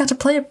yeah, he got to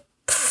play a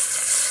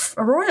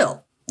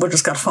royal, which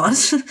is kind of fun.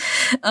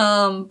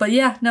 But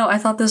yeah, no, I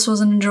thought this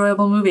was an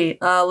enjoyable movie.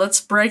 Let's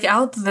break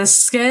out the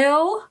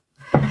scale.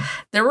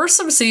 There were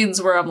some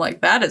scenes where I'm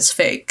like, that is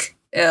fake,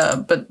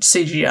 but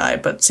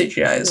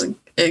CGI is a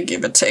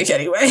give and take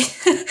anyway,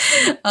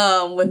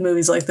 with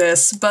movies like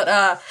this.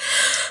 But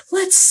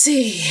let's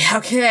see.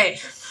 Okay,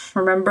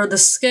 remember the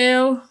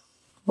scale?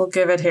 We'll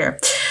give it here.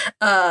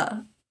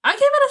 I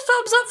gave it a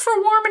thumbs up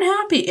for warm and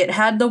happy. It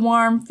had the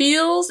warm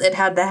feels. It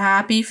had the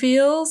happy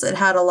feels. It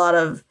had a lot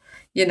of,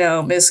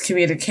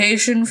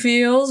 miscommunication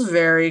feels.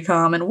 Very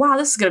common. Wow,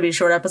 this is going to be a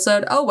short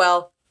episode. Oh,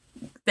 well.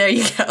 There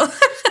you go.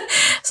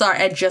 Sorry,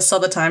 I just saw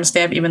the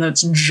timestamp, even though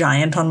it's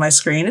giant on my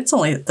screen. It's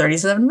only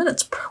 37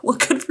 minutes. Well,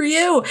 good for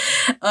you.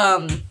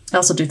 I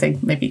also do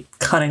think maybe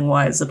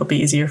cutting-wise it'll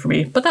be easier for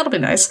me, but that'll be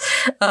nice.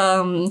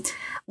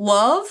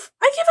 Love,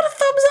 I give it a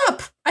thumbs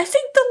up. I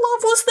think the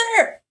love was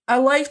there. I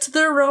liked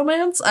their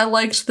romance. I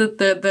liked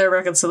their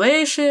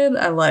reconciliation.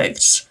 I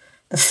liked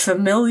the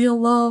familial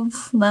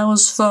love. That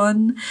was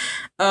fun.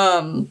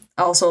 I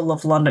also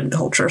love London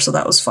culture, so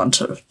that was fun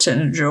to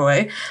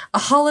enjoy. A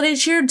Holiday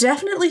Cheer,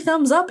 definitely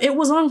thumbs up. It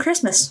was on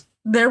Christmas.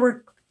 There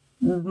were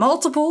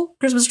multiple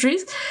Christmas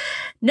trees.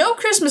 No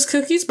Christmas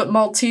cookies, but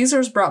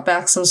Maltesers brought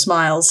back some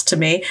smiles to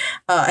me.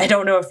 I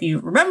don't know if you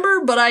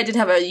remember, but I did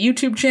have a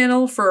YouTube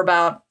channel for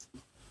about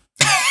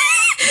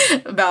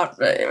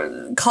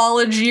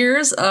college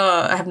years.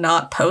 I have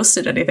not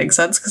posted anything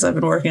since because I've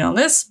been working on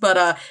this, but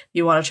if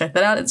you want to check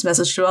that out, it's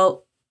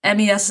Mesagtol,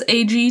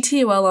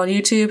 MESAGTOL on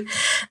YouTube.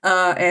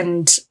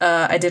 And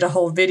I did a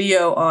whole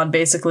video on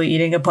basically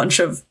eating a bunch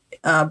of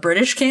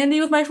British candy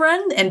with my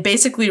friend and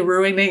basically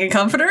ruining a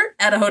comforter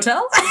at a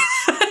hotel.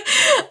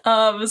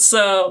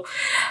 So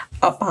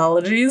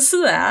apologies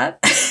to that.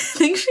 I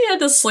think she had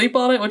to sleep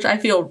on it, which I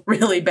feel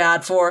really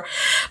bad for,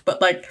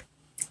 but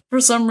for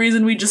some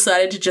reason, we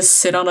decided to just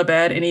sit on a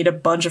bed and eat a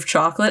bunch of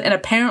chocolate. And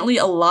apparently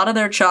a lot of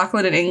their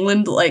chocolate in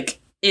England,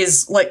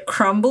 is,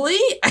 crumbly.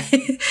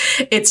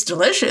 It's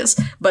delicious,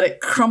 but it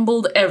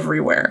crumbled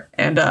everywhere.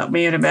 And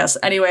me in a mess.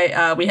 Anyway,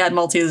 we had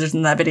Maltesers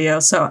in that video,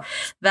 so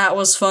that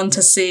was fun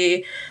to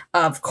see.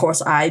 Of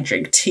course, I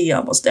drink tea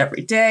almost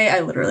every day. I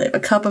literally have a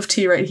cup of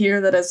tea right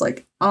here that is,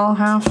 all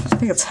half. I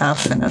think it's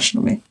half finished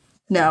for me.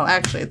 No,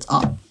 actually, it's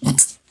all.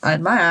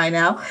 In my eye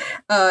now.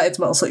 It's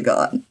mostly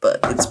gone,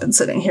 but it's been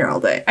sitting here all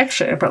day.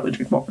 Actually, I'd probably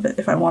drink more of it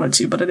if I wanted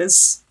to, but it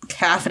is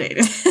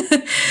caffeinated.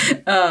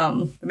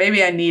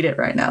 Maybe I need it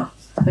right now.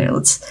 Here,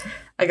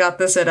 I got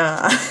this at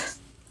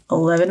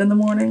 11 in the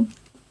morning.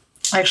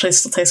 Actually, it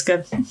still tastes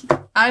good.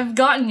 I've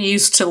gotten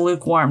used to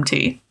lukewarm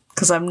tea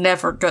because I'm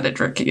never good at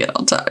drinking it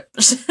on time.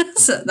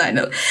 So, I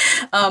know.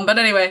 But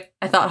anyway,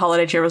 I thought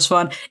Holiday Cheer was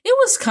fun. It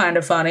was kind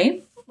of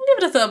funny. Give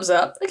it a thumbs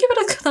up. I give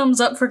it a thumbs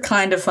up for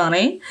kind of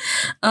funny.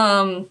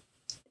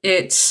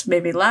 It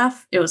made me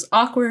laugh. It was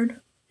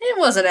awkward. It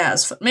wasn't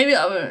as fun. Maybe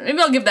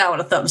I'll give that one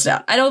a thumbs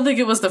down. I don't think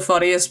it was the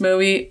funniest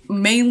movie,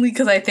 mainly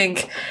because I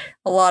think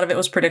a lot of it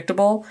was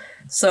predictable.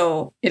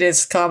 So it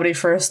is comedy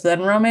first,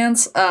 then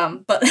romance.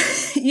 But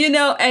I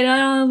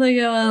don't think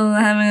it was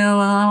having a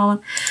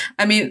lot.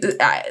 I mean,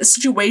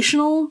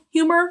 situational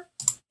humor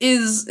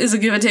is a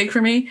give and take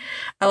for me.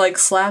 I like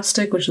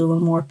slapstick, which is a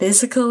little more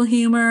physical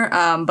humor,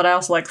 but I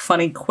also like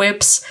funny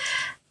quips.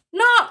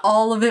 Not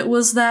all of it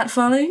was that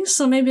funny,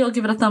 so maybe I'll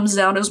give it a thumbs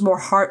down. It was more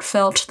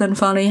heartfelt than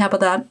funny. How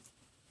about that?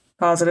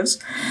 Positives.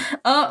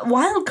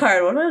 Wild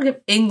card. What do I give?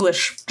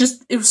 English.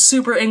 It was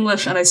super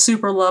English, and I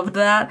super loved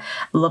that.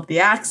 I love the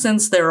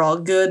accents. They're all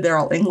good. They're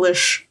all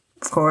English,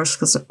 of course,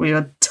 because we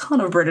have a ton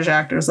of British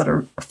actors that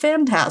are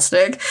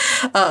fantastic.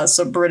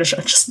 So British.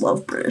 I just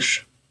love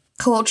British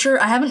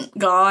culture. I haven't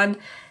gone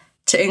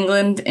to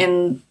England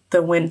in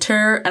the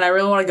winter, and I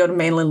really want to go to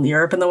mainland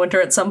Europe in the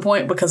winter at some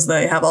point because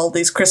they have all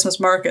these Christmas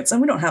markets,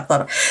 and we don't have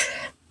that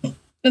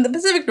in the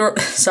Pacific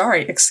North.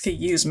 Sorry,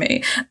 excuse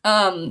me.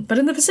 But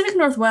in the Pacific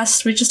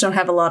Northwest, we just don't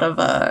have a lot of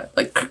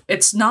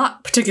it's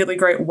not particularly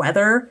great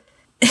weather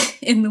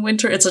in the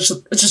winter. It's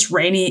just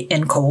rainy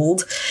and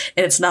cold,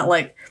 and it's not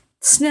like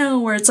snow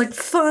where it's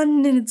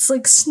fun and it's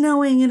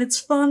snowing and it's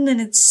fun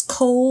and it's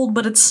cold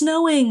but it's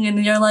snowing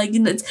and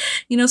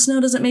you're snow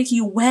doesn't make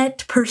you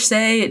wet per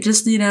se. It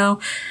just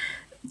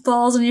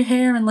falls in your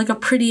hair in a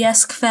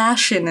pretty-esque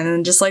fashion and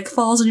then just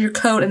falls in your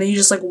coat and then you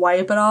just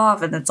wipe it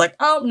off and it's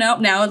oh no,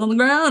 now it's on the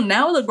ground,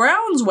 now the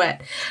ground's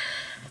wet.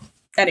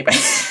 Anyway,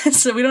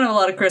 so we don't have a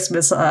lot of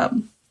Christmas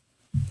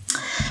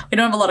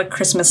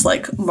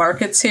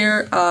markets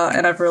here,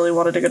 and I've really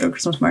wanted to go to a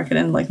Christmas market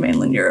in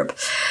mainland Europe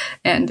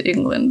and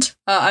England.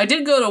 I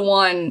did go to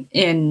one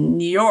in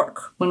New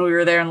York when we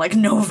were there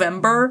in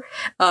November,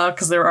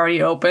 because they were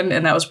already open,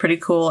 and that was pretty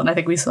cool. And I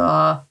think we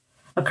saw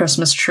a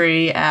Christmas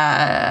tree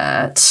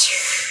at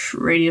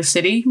Radio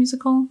City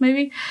Music Hall,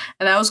 maybe,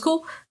 and that was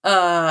cool.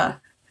 And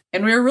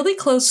we were really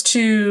close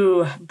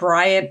to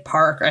Bryant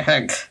Park, I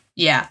think.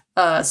 yeah,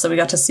 so we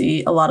got to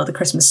see a lot of the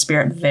Christmas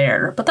spirit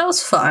there, but that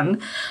was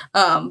fun.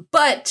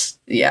 But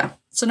yeah,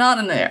 so not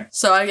in there.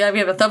 So I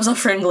give a thumbs up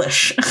for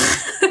English.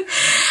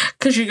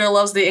 Because your girl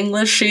loves the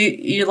English.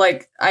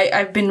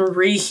 I've been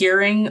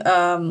rehearing,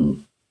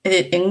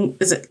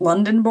 is it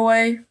London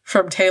Boy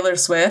from Taylor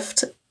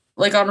Swift,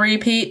 like on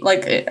repeat,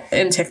 like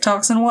in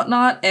TikToks and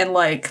whatnot, and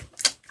like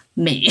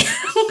me.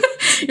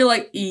 You're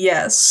like,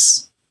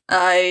 yes,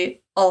 I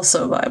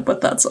also vibe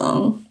with that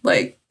song.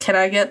 Like, can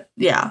I get,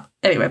 yeah.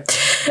 Anyway.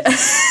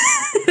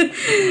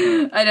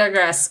 I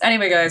digress.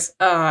 Anyway, guys,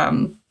 I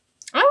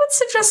would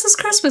suggest this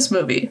Christmas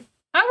movie.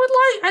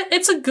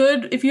 It's a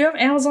good, if you have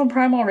Amazon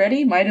Prime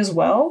already, might as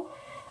well.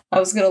 I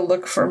was gonna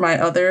look for my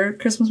other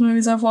Christmas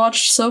movies I've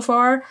watched so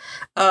far,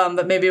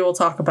 but maybe we'll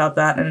talk about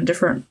that in a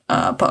different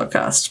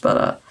podcast.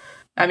 But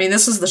I mean,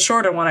 this is the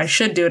shorter one. I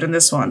should do it in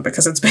this one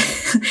because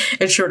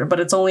it's shorter, but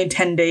it's only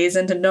 10 days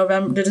into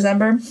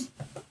December.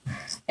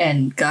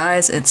 And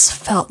guys, it's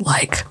felt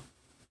like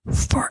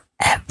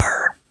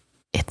forever.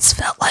 It's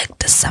felt like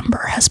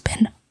December has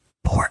been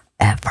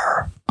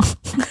forever.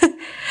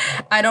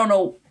 I don't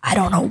know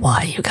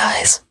why, you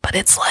guys, but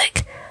it's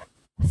like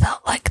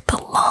felt like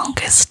the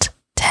longest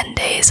 10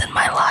 days in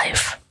my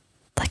life.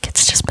 Like,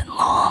 it's just been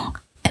long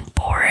and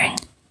boring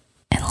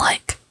and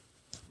like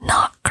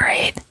not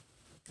great.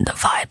 The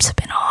vibes have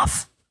been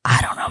off. I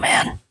don't know,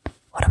 man.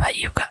 What about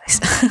you guys?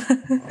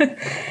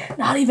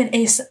 Not even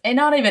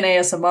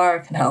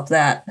ASMR can help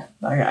that.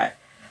 Okay.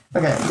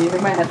 Do you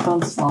think my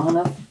headphones is long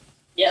enough?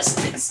 Yes,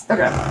 it is.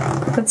 Okay.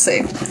 Let's see.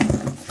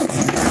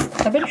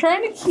 I've been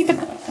trying to keep it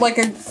like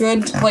a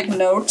good like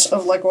note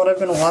of like what I've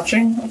been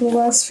watching over the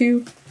last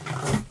few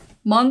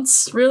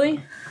months, really.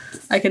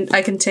 I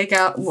can take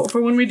out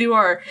for when we do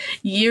our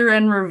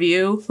year-end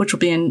review, which will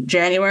be in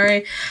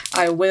January.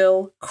 I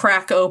will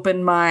crack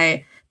open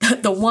my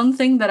the one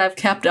thing that I've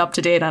kept up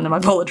to date on in my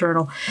bullet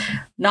journal,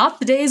 not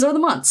the days or the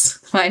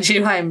months. Mind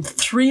you, I'm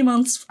 3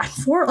 months.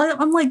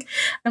 I'm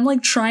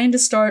like trying to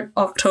start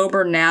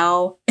October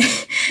now,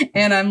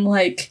 and I'm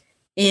like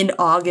in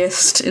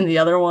August in the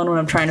other one when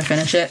I'm trying to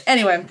finish it.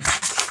 Anyway,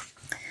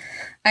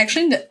 I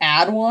actually need to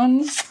add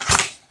one.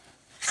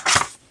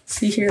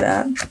 Do you hear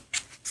that?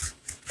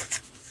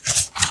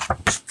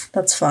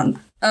 That's fun.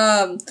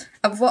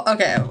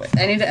 Okay, wait,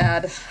 I need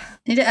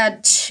to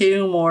add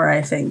 2 more,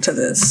 I think, to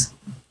this.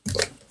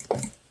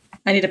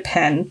 I need a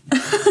pen.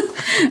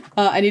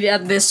 I need to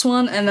add this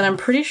one, and then I'm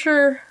pretty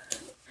sure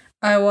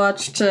I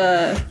watched,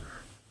 didn't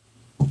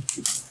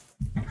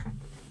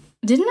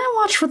I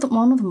watch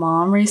one with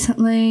Mom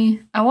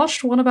recently? I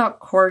watched one about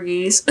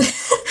corgis.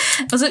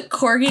 Was it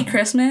Corgi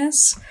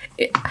Christmas?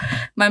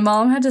 My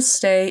mom had to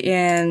stay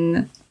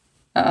in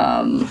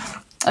a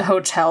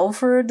hotel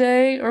for a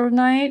day or a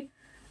night.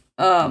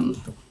 Do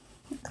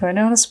I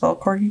know how to spell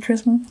Corgi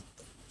Christmas?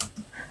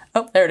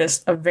 Oh, there it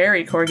is. A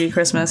very Corgi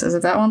Christmas. Is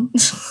it that one?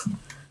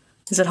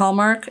 Is it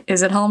Hallmark?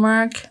 Is it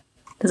Hallmark?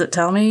 Does it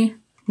tell me?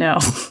 No.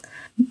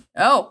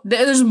 Oh,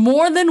 there's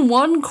more than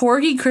one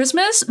Corgi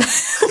Christmas?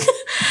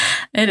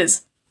 It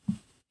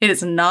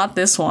is not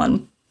this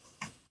one.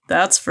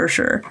 That's for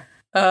sure.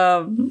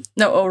 No,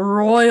 a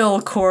Royal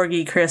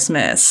Corgi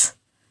Christmas.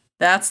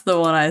 That's the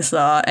one I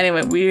saw.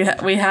 Anyway, we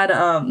had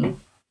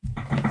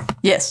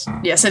yes,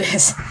 it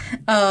is.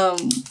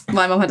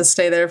 My mom had to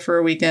stay there for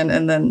a weekend,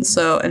 and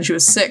she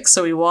was sick,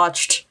 so we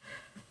watched.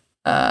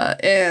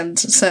 And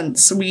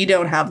since we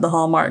don't have the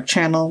Hallmark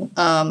channel,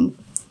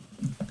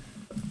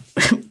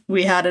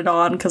 we had it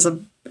on because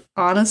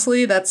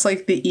honestly, that's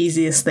like the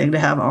easiest thing to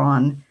have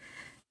on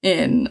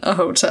in a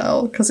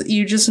hotel because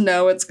you just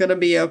know it's gonna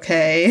be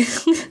okay.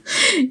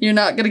 You're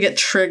not gonna get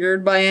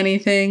triggered by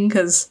anything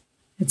because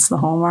it's the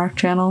Hallmark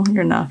channel.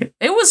 You're not gonna.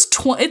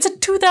 It's a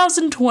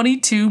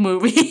 2022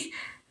 movie.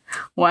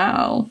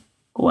 Wow,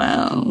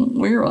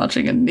 we're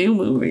watching a new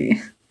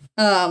movie.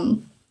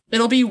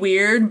 It'll be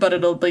weird, but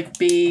it'll like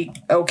be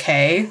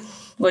okay.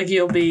 Like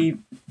it'll be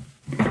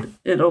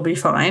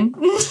fine.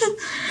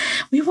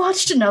 We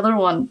watched another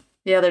one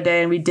the other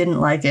day and we didn't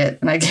like it,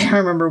 and I can't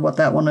remember what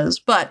that one is,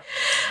 but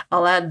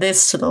I'll add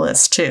this to the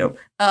list too.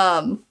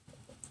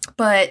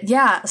 But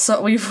yeah,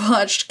 so we've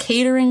watched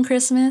Catering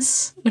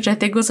Christmas, which I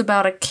think was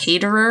about a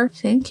caterer.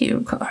 Thank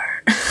you, card.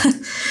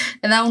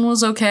 And that one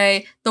was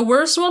okay. The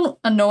worst one,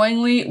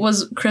 annoyingly,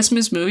 was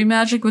Christmas Movie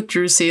Magic with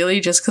Drew Seeley,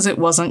 just because it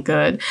wasn't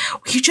good.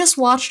 We just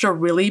watched a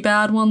really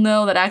bad one,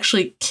 though, that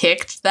actually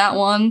kicked that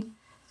one.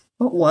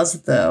 What was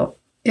it, though?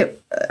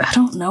 I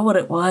don't know what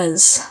it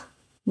was.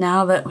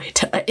 Now that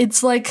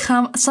it's like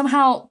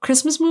somehow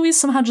Christmas movies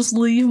somehow just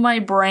leave my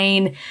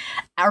brain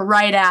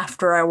right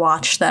after I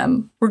watch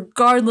them,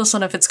 regardless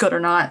on if it's good or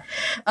not.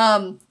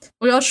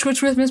 We watched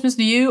Christmas with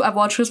You. I've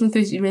watched Christmas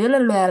with You.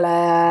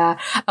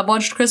 I've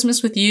watched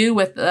Christmas with You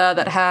with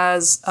that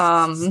has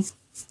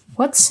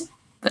what's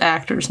the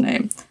actor's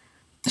name?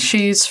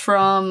 She's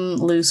from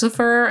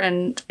Lucifer,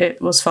 and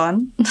it was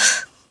fun.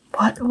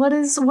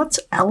 What's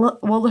Ella?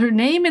 Well, her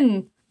name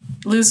in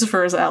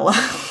Lucifer is Ella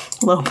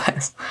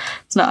Lopez.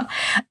 It's not.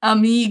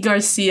 Ami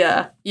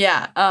Garcia.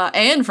 Yeah.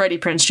 And Freddie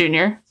Prinze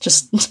Jr.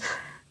 Just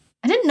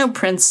I didn't know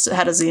Prince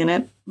had a Z in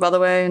it, by the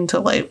way,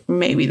 until like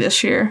maybe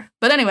this year.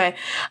 But anyway,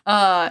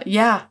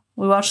 yeah,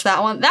 we watched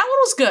that one. That one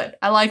was good.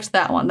 I liked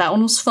that one. That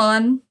one was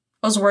fun.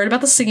 I was worried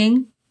about the singing.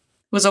 It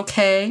was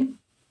okay,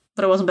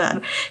 but it wasn't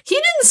bad. He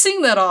didn't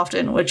sing that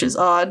often, which is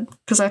odd,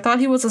 because I thought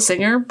he was a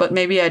singer, but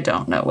maybe I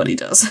don't know what he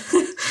does.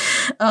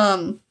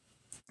 And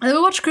then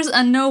we watched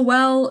A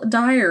Noel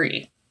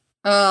Diary,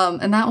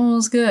 and that one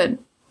was good.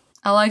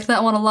 I liked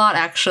that one a lot,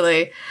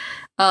 actually.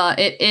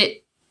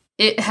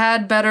 It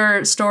had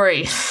better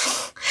story.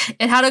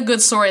 It had a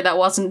good story that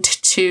wasn't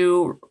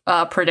too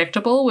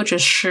predictable, which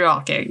is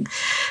shocking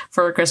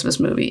for a Christmas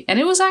movie. And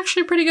it was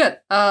actually pretty good.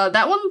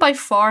 That one by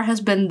far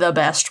has been the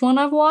best one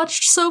I've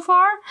watched so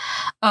far.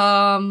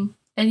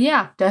 And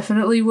yeah,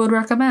 definitely would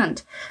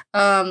recommend.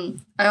 I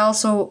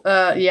also,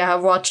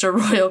 have watched A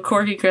Royal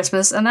Corgi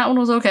Christmas, and that one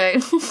was okay.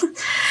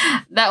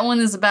 That one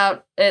is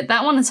that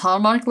one is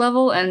Hallmark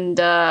level, and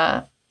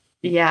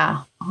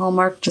yeah,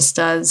 Hallmark just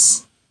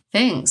does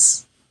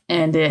things,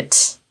 and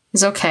it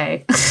is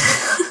okay.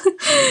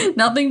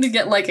 Nothing to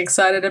get like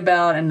excited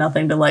about and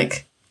nothing to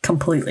like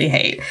completely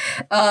hate.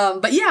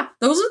 But yeah,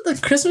 those are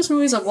the Christmas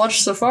movies I've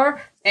watched so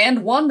far,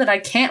 and one that I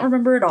can't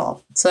remember at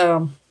all.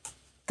 So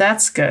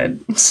that's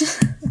good.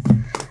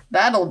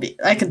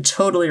 I can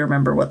totally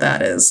remember what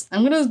that is.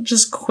 I'm gonna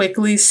just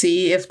quickly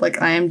see if like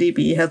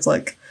IMDb has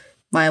like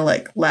my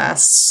like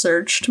last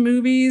searched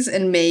movies,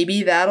 and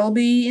maybe that'll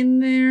be in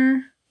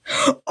there.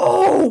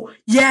 Oh,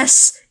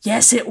 yes,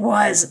 it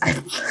was.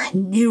 I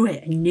knew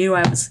it.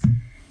 I was,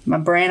 my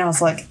brain, I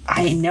was like,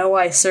 I know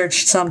I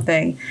searched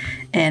something,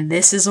 and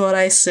this is what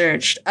I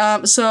searched.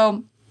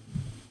 So,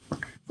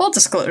 full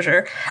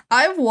disclosure,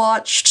 I've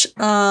watched,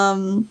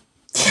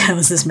 it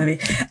was this movie.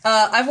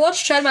 I've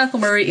watched Chad Michael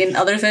Murray in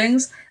other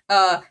things.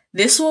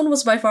 This one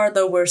was by far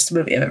the worst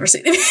movie I've ever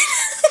seen.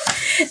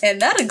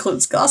 And that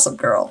includes Gossip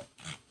Girl.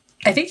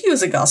 I think he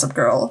was a Gossip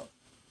Girl.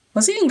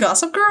 Was he in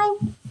Gossip Girl?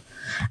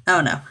 I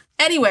don't know.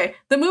 Anyway,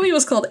 the movie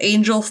was called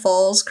Angel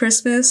Falls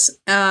Christmas,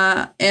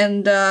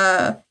 and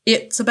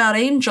it's about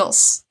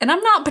angels. And I'm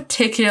not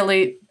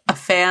particularly a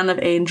fan of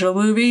angel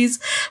movies,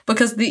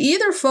 because they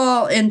either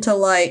fall into,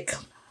 like,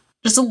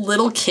 just a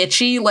little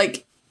kitschy,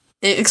 like,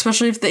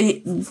 especially if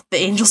the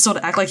angels don't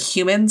act like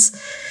humans,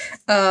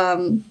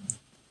 and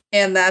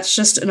that's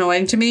just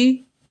annoying to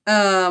me,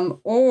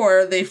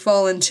 or they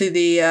fall into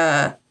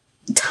the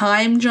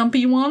time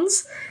jumpy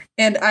ones.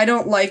 And I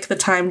don't like the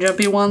time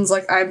jumpy ones.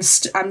 Like, I'm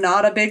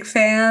not a big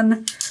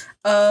fan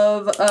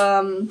of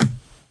I'm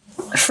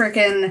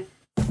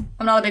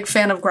not a big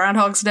fan of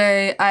Groundhog's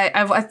Day.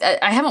 I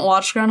haven't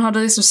watched Groundhog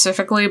Day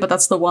specifically, but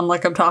that's the one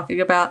like I'm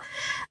talking about.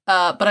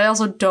 But I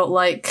also don't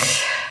like.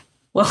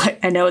 Well,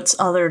 I know its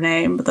other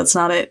name, but that's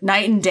not it.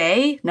 Night and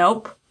Day?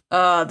 Nope.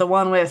 The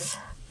one with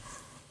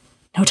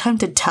No Time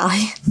to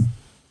Die.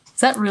 Is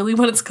that really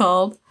what it's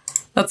called?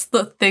 That's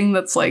the thing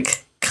that's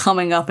like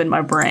coming up in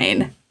my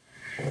brain.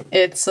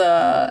 It's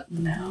No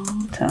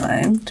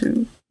Time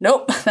to.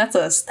 Nope,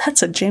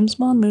 that's a James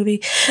Bond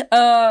movie.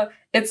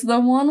 It's the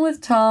one with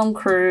Tom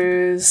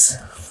Cruise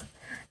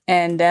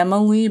and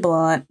Emily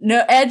Blunt.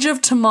 No, Edge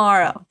of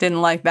Tomorrow.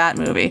 Didn't like that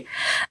movie.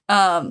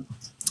 But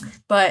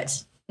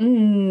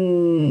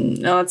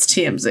no, it's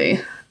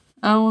TMZ.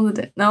 Oh,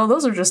 no,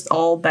 those are just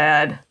all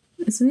bad.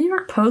 Is the New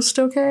York Post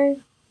okay?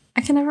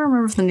 I can never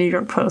remember if the New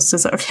York Post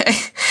is okay.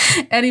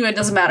 Anyway, it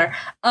doesn't matter.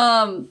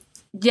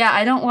 Yeah,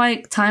 I don't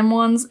like time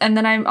ones, and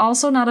then I'm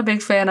also not a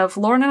big fan of,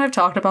 Lauren and I've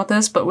talked about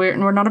this, but we're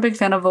not a big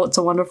fan of It's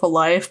a Wonderful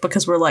Life,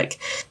 because we're like,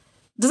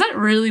 does that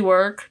really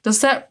work?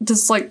 Does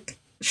like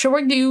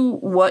showing you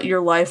what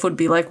your life would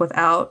be like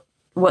without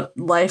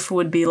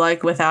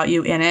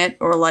you in it,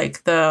 or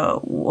like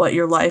what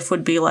your life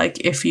would be like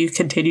if you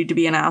continued to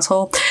be an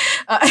asshole.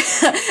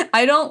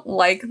 I don't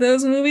like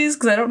those movies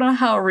because I don't know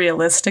how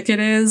realistic it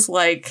is.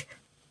 Like,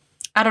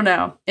 I don't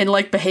know. In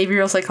like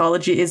behavioral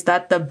psychology, is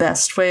that the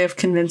best way of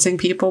convincing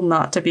people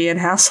not to be an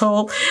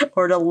asshole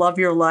or to love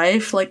your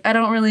life? Like, I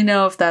don't really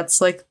know if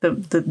that's like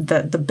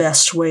the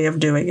best way of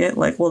doing it.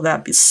 Like, will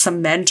that be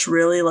cement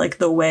really like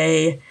the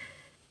way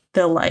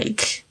they'll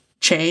like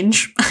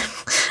change?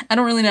 I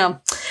don't really know.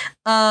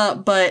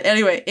 But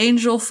anyway,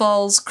 Angel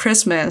Falls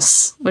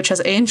Christmas, which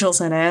has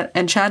angels in it,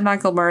 and Chad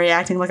Michael Murray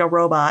acting like a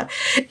robot.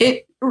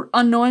 It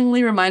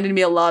unknowingly reminded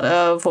me a lot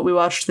of what we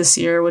watched this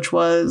year, which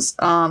was,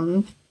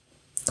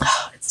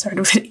 it started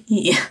with an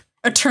E.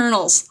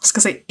 Eternals. I was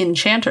gonna say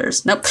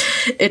Enchanters. Nope.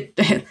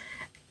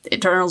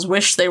 Eternals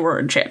wish they were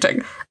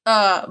enchanting.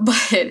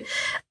 But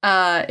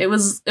it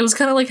was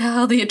kind of like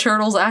how the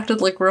Eternals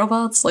acted like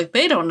robots. Like,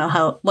 they don't know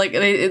how, like,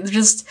 it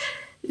just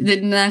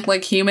didn't act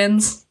like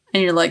humans.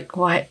 And you're like,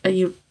 why?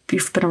 You've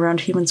been around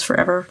humans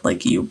forever.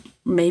 Like, you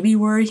maybe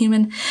were a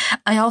human.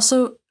 I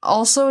also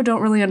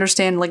don't really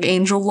understand, like,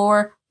 angel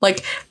lore.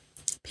 Like,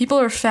 people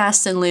are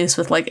fast and loose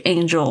with, like,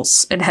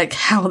 angels and, like,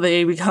 how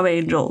they become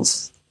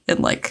angels and,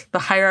 like, the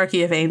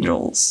hierarchy of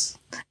angels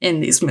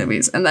in these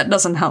movies. And that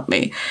doesn't help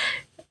me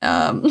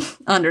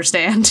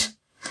understand,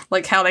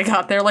 like, how they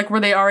got there. Like, were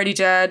they already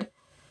dead?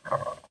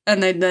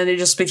 And then they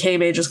just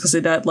became angels because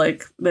they died,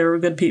 like, they were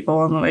good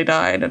people and then they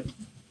died.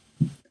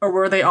 Or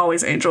were they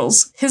always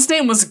angels? His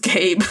name was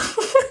Gabe.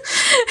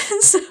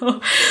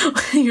 So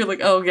you're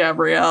like, oh,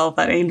 Gabrielle,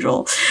 that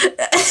angel.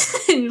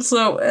 And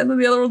then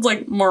the other one's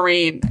like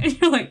Maureen. And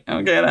you're like,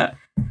 okay, that.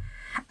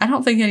 I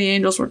don't think any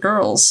angels were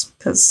girls,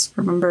 because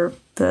remember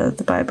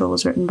the Bible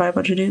was written by a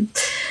bunch of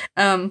dudes.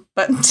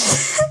 But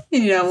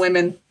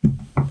women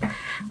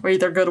were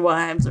either good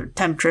wives or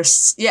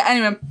temptresses. Yeah,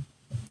 anyway,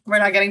 we're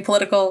not getting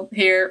political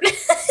here.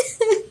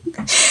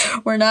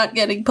 We're not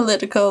getting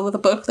political with a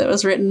book that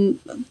was written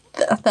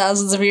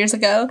thousands of years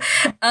ago.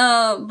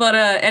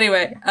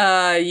 Anyway,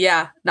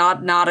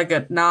 not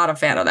a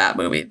fan of that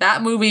movie.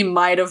 That movie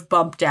might have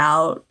bumped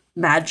out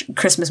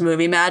Christmas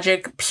movie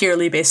magic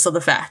purely based on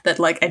the fact that,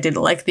 like, I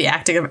didn't like the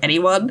acting of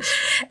anyone,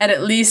 and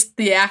at least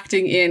the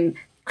acting in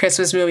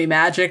Christmas movie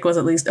magic was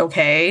at least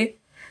okay,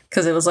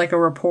 because it was like a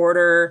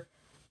reporter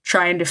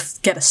trying to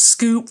get a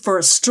scoop for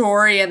a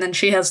story, and then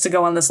she has to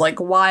go on this like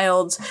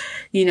wild,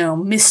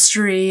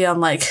 mystery on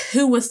like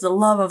who was the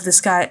love of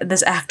this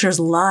actor's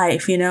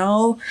life,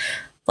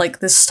 like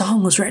this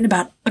song was written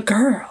about a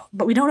girl,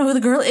 but we don't know who the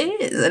girl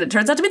is, and it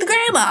turns out to be the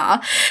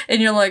grandma,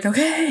 and you're like,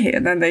 okay,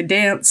 and then they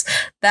dance.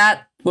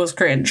 That was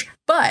cringe,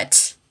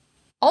 but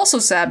also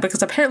sad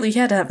because apparently he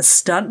had to have a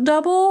stunt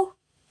double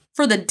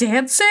for the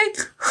dancing.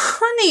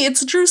 Honey,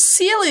 it's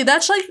Drusilla.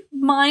 That's like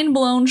mind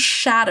blown,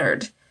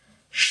 shattered.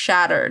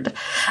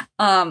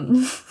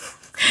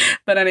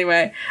 But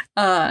anyway,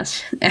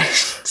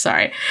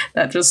 sorry,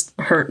 that just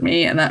hurt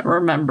me, and that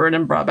remembered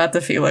and brought back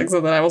the feelings,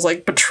 and then I was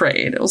like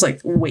betrayed. It was like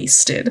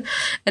wasted.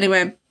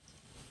 Anyway,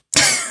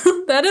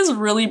 that is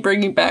really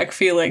bringing back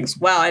feelings.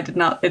 Wow, I did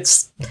not.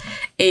 It's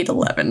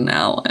 8:11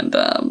 now, and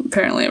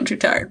apparently I'm too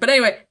tired. But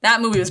anyway,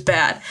 that movie was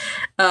bad,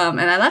 and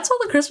that's all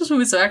the Christmas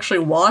movies I've actually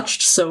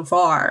watched so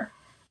far,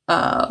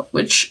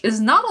 which is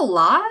not a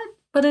lot.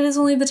 But it is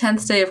only the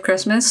 10th day of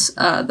Christmas,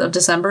 of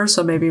December,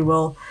 so maybe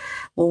we'll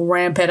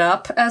ramp it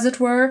up, as it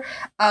were.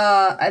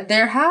 I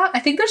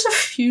think there's a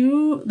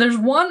few. There's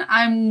one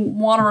I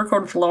want to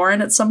record with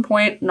Lauren at some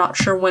point. Not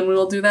sure when we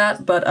will do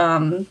that, but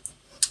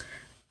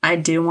I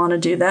do want to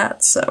do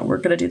that, so we're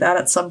gonna do that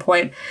at some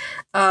point.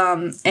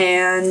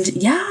 And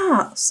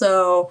yeah,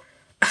 so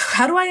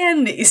how do I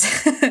end these?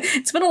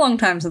 It's been a long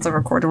time since I've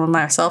recorded one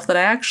myself that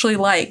I actually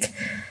like,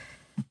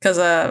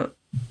 because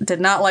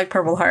did not like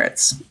Purple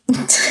Hearts.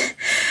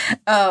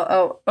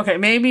 Okay,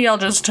 maybe I'll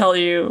just tell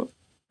you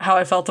how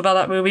I felt about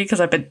that movie, because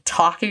I've been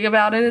talking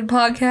about it in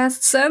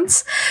podcasts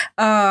since.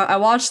 I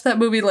watched that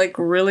movie like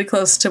really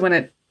close to when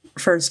it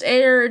first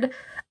aired.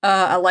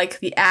 I like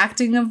the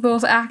acting of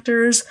both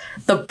actors.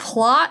 The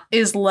plot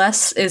is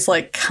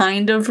like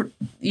kind of,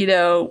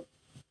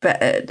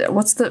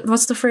 what's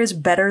the phrase?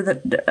 Better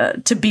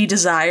than to be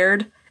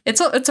desired.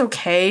 It's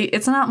okay.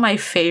 It's not my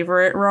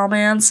favorite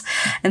romance,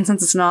 and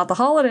since it's not the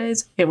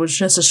holidays, it was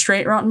just a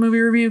straight rotten movie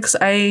review, because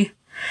I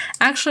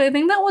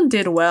think that one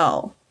did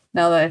well,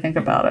 now that I think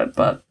about it,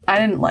 but I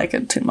didn't like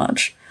it too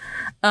much.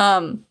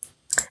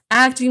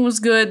 Acting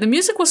was good. The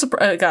music was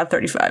got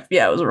 35.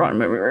 Yeah, it was a wrong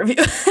movie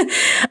review.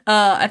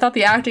 I thought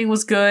the acting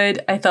was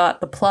good. I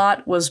thought the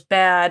plot was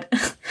bad.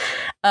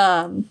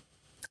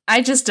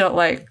 I just don't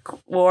like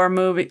war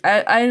movie.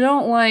 I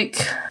don't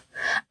like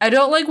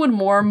when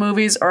war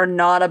movies are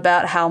not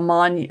about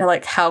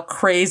how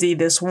crazy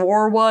this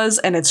war was,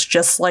 and it's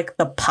just like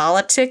the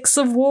politics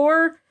of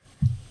war.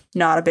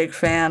 Not a big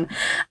fan.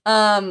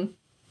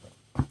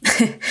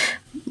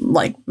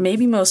 Like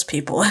maybe most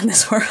people in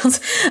this world,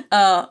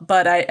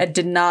 but I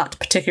did not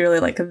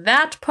particularly like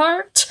that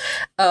part,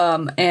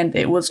 and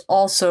it was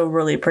also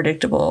really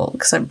predictable,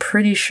 because I'm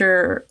pretty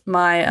sure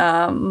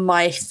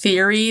my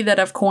theory that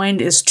I've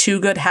coined is too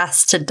good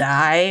has to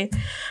die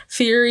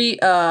theory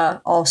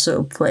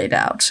also played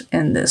out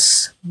in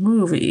this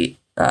movie.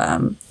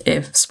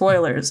 If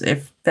spoilers,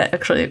 if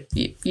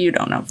you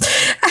don't know.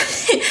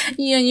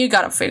 Yeah, you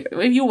gotta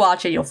figure. If you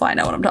watch it, you'll find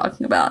out what I'm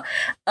talking about.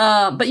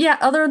 But yeah,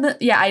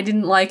 I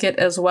didn't like it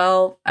as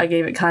well. I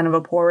gave it kind of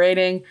a poor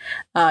rating.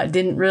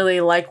 Didn't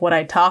really like what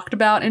I talked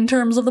about in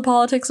terms of the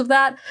politics of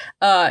that.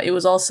 It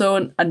was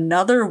also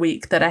another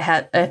week that I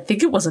had. I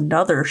think it was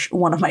another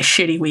one of my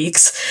shitty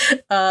weeks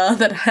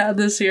that I had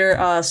this year.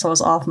 So I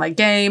was off my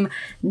game.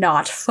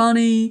 Not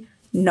funny.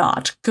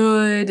 Not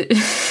good.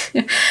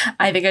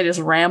 I think I just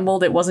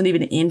rambled. It wasn't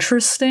even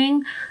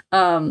interesting.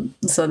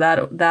 So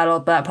that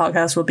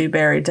podcast will be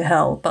buried to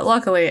hell. But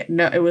luckily,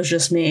 no, it was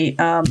just me.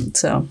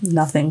 So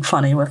nothing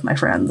funny with my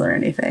friends or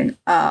anything.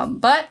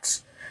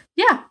 But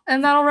yeah,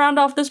 and that'll round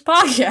off this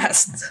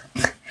podcast.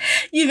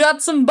 You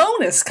got some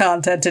bonus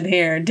content in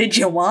here. Did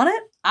you want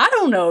it? I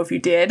don't know if you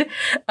did.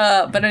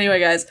 But anyway,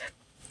 guys,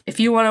 if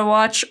you want to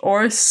watch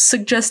or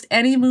suggest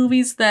any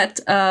movies that,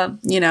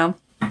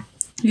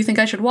 you think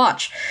I should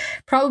watch,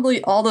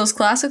 probably all those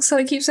classics that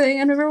I keep saying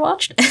I've never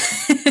watched.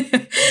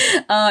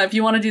 If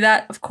you want to do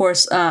that, of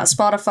course,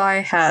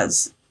 Spotify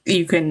has,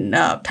 you can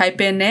type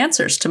in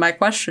answers to my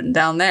question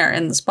down there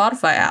in the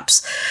Spotify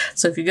apps.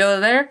 So if you go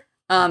there,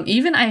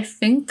 even I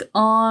think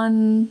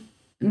on,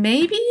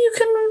 maybe you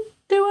can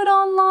do it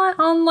online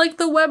on like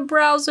the web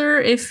browser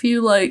if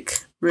you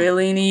like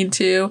really need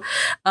to.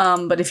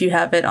 But if you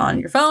have it on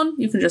your phone,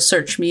 you can just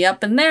search me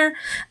up in there,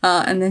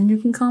 and then you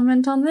can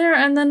comment on there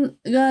and then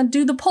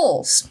do the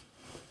polls.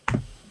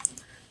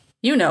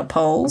 You know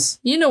polls.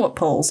 You know what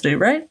polls do,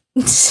 right?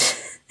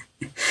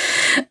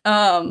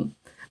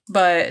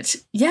 But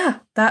yeah,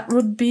 that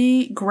would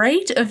be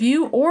great of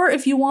you. Or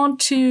if you want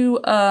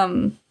to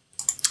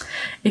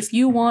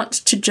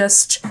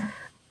just,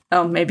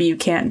 oh, maybe you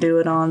can't do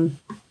it on,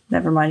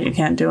 never mind, you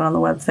can't do it on the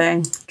web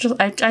thing. Just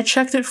I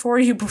checked it for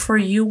you before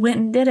you went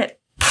and did it.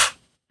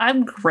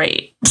 I'm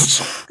great.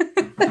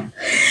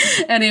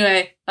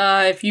 Anyway,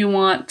 if you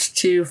want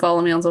to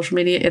follow me on social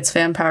media, it's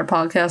Fanpowered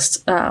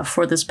Podcast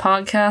for this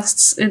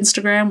podcast's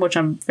Instagram, which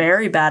I'm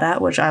very bad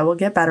at, which I will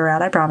get better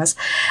at, I promise.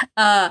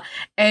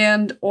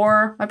 And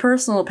or my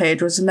personal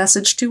page, which is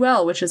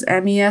Message2L, which is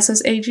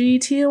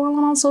MESSAGETOL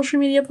on all social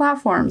media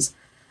platforms.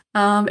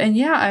 And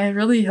yeah, I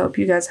really hope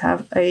you guys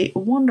have a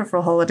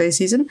wonderful holiday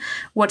season,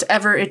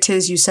 whatever it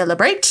is you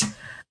celebrate.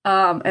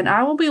 And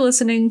I will be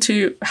listening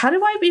to, how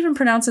do I even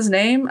pronounce his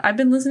name? I've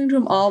been listening to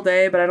him all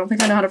day, but I don't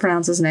think I know how to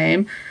pronounce his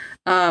name.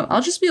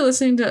 I'll just be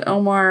listening to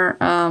Omar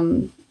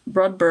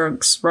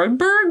Rudberg's.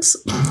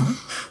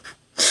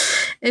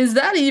 Is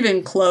that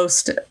even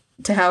close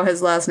to how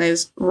his last name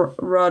is?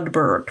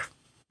 Rudberg.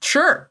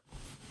 Sure.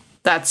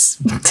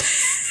 That's...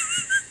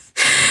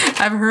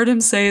 I've heard him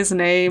say his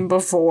name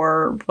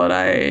before, but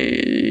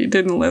I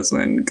didn't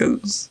listen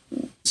because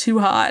too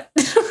hot.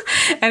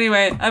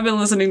 Anyway, I've been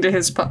listening to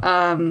his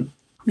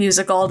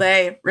music all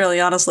day, really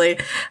honestly,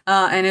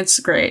 and it's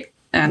great.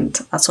 And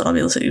that's what I'll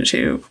be listening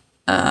to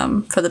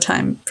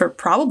for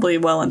probably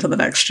well into the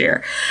next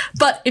year.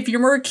 But if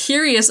you're more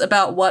curious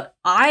about what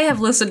I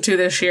have listened to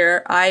this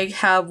year, I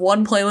have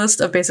one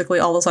playlist of basically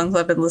all the songs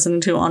I've been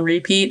listening to on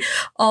repeat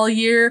all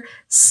year,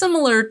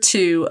 similar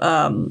to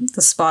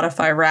the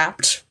Spotify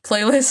Wrapped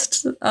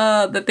playlist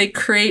that they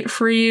create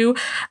for you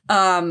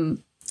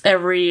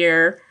every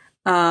year.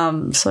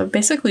 So I've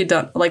basically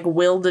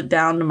willed it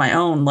down to my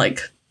own,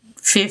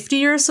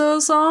 50 or so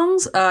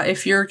songs.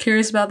 If you're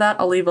curious about that,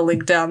 I'll leave a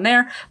link down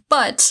there.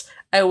 But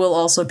I will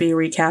also be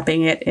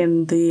recapping it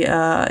in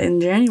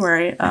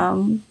January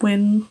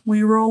when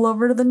we roll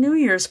over to the New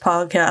Year's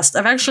podcast.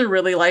 I've actually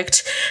really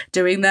liked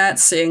doing that,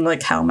 seeing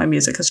how my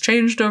music has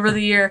changed over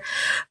the year,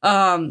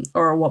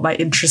 or what my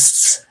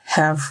interests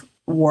have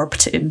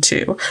warped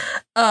into.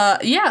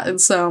 And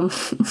so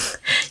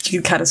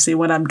you can kind of see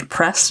when I'm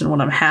depressed and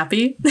when I'm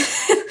happy.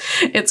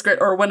 It's great.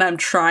 Or when I'm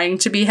trying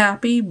to be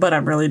happy, but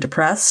I'm really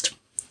depressed.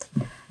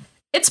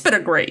 It's been a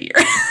great year.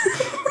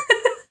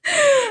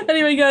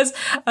 Anyway, guys,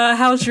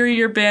 how's your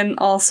year been?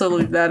 Also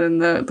leave that in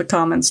the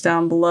comments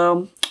down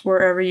below,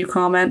 wherever you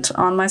comment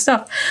on my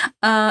stuff.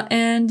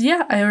 And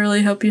yeah, I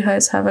really hope you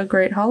guys have a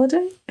great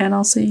holiday, and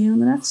I'll see you in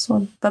the next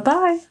one.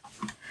 Bye-bye.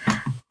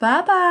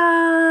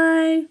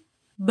 Bye-bye.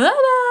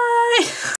 Bye-bye.